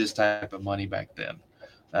have had this type of money back then.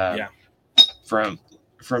 From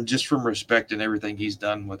respect and everything he's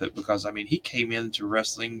done with it, because I mean, he came into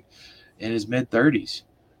wrestling in his mid-30s.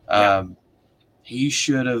 He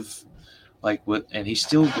should have, and he's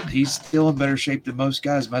still in better shape than most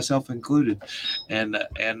guys, myself included. And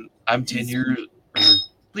I'm 10 years, or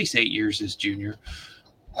at least 8 years his junior.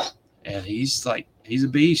 And he's a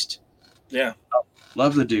beast. Yeah.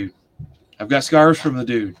 Love the dude. I've got scars from the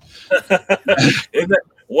dude.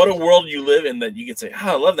 What a world you live in that you can say,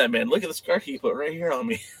 I love that man. Look at the scar he put right here on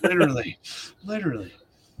me. Literally.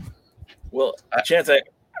 Well, Chance,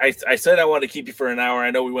 I said I wanted to keep you for an hour. I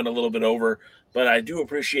know we went a little bit over, but I do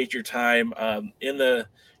appreciate your time. In the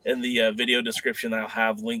video description, I'll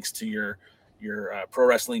have links to your pro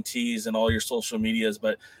wrestling tees and all your social medias.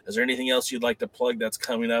 But is there anything else you'd like to plug that's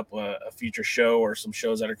coming up, a future show or some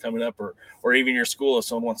shows that are coming up, or even your school if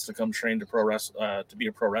someone wants to come train to be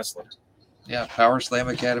a pro wrestler? Yeah,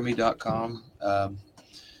 powerslamacademy.com.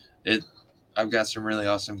 I've got some really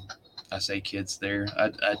awesome, I say kids there.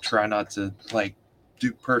 I try not to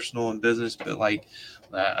do personal and business, but I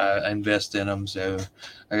invest in them. So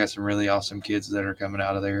I got some really awesome kids that are coming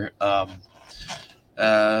out of there.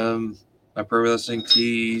 My pro wrestling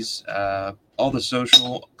tees, all the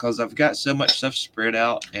social, because I've got so much stuff spread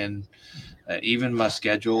out, and even my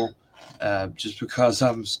schedule. Just because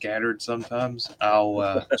I'm scattered sometimes,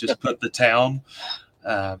 I'll just put the town.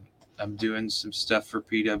 I'm doing some stuff for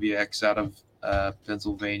PWX out of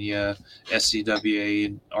Pennsylvania, SCWA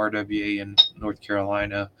and RWA in North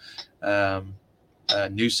Carolina.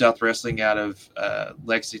 New South Wrestling out of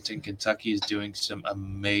Lexington, Kentucky is doing some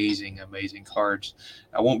amazing cards.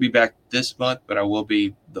 I won't be back this month, but I will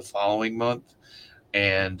be the following month.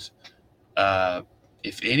 And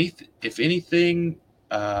if anything,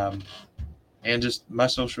 and just my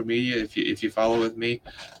social media, if you follow with me,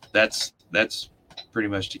 that's pretty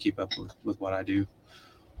much to keep up with what I do.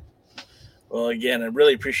 Well, again, I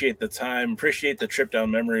really appreciate the time, appreciate the trip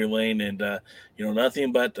down memory lane, and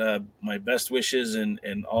nothing but my best wishes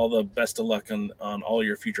and all the best of luck on all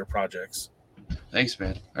your future projects. Thanks,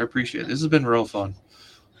 man. I appreciate it. This has been real fun.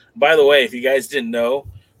 By the way, if you guys didn't know,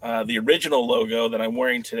 the original logo that I'm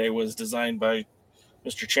wearing today was designed by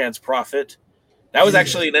Mr. Chance Profit. That was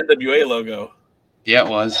actually an NWA logo. Yeah, it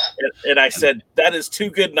was. And I said, that is too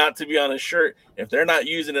good not to be on a shirt. If they're not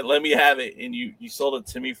using it, let me have it. And you sold it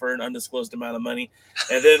to me for an undisclosed amount of money.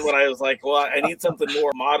 And then when I was like, well, I need something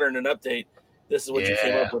more modern and update, this is what you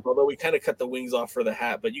came up with. Although we kind of cut the wings off for the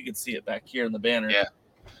hat, but you can see it back here in the banner. Yeah.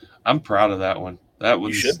 I'm proud of that one.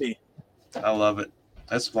 You should be. I love it.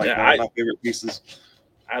 That's one of my favorite pieces.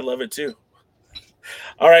 I love it too.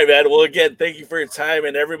 All right, man. Well, again, thank you for your time,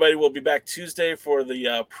 and everybody will be back Tuesday for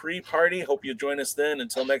the pre-party. Hope you join us then.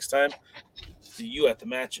 Until next time, see you at the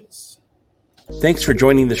matches. Thanks for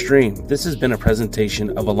joining the stream. This has been a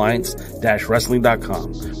presentation of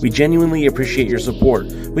Alliance-Wrestling.com. We genuinely appreciate your support.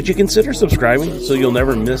 Would you consider subscribing so you'll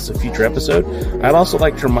never miss a future episode? I'd also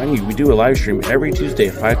like to remind you we do a live stream every Tuesday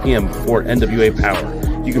at 5 p.m. before NWA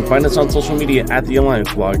Power. You can find us on social media at The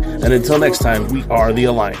Alliance Blog. And until next time, we are The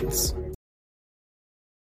Alliance.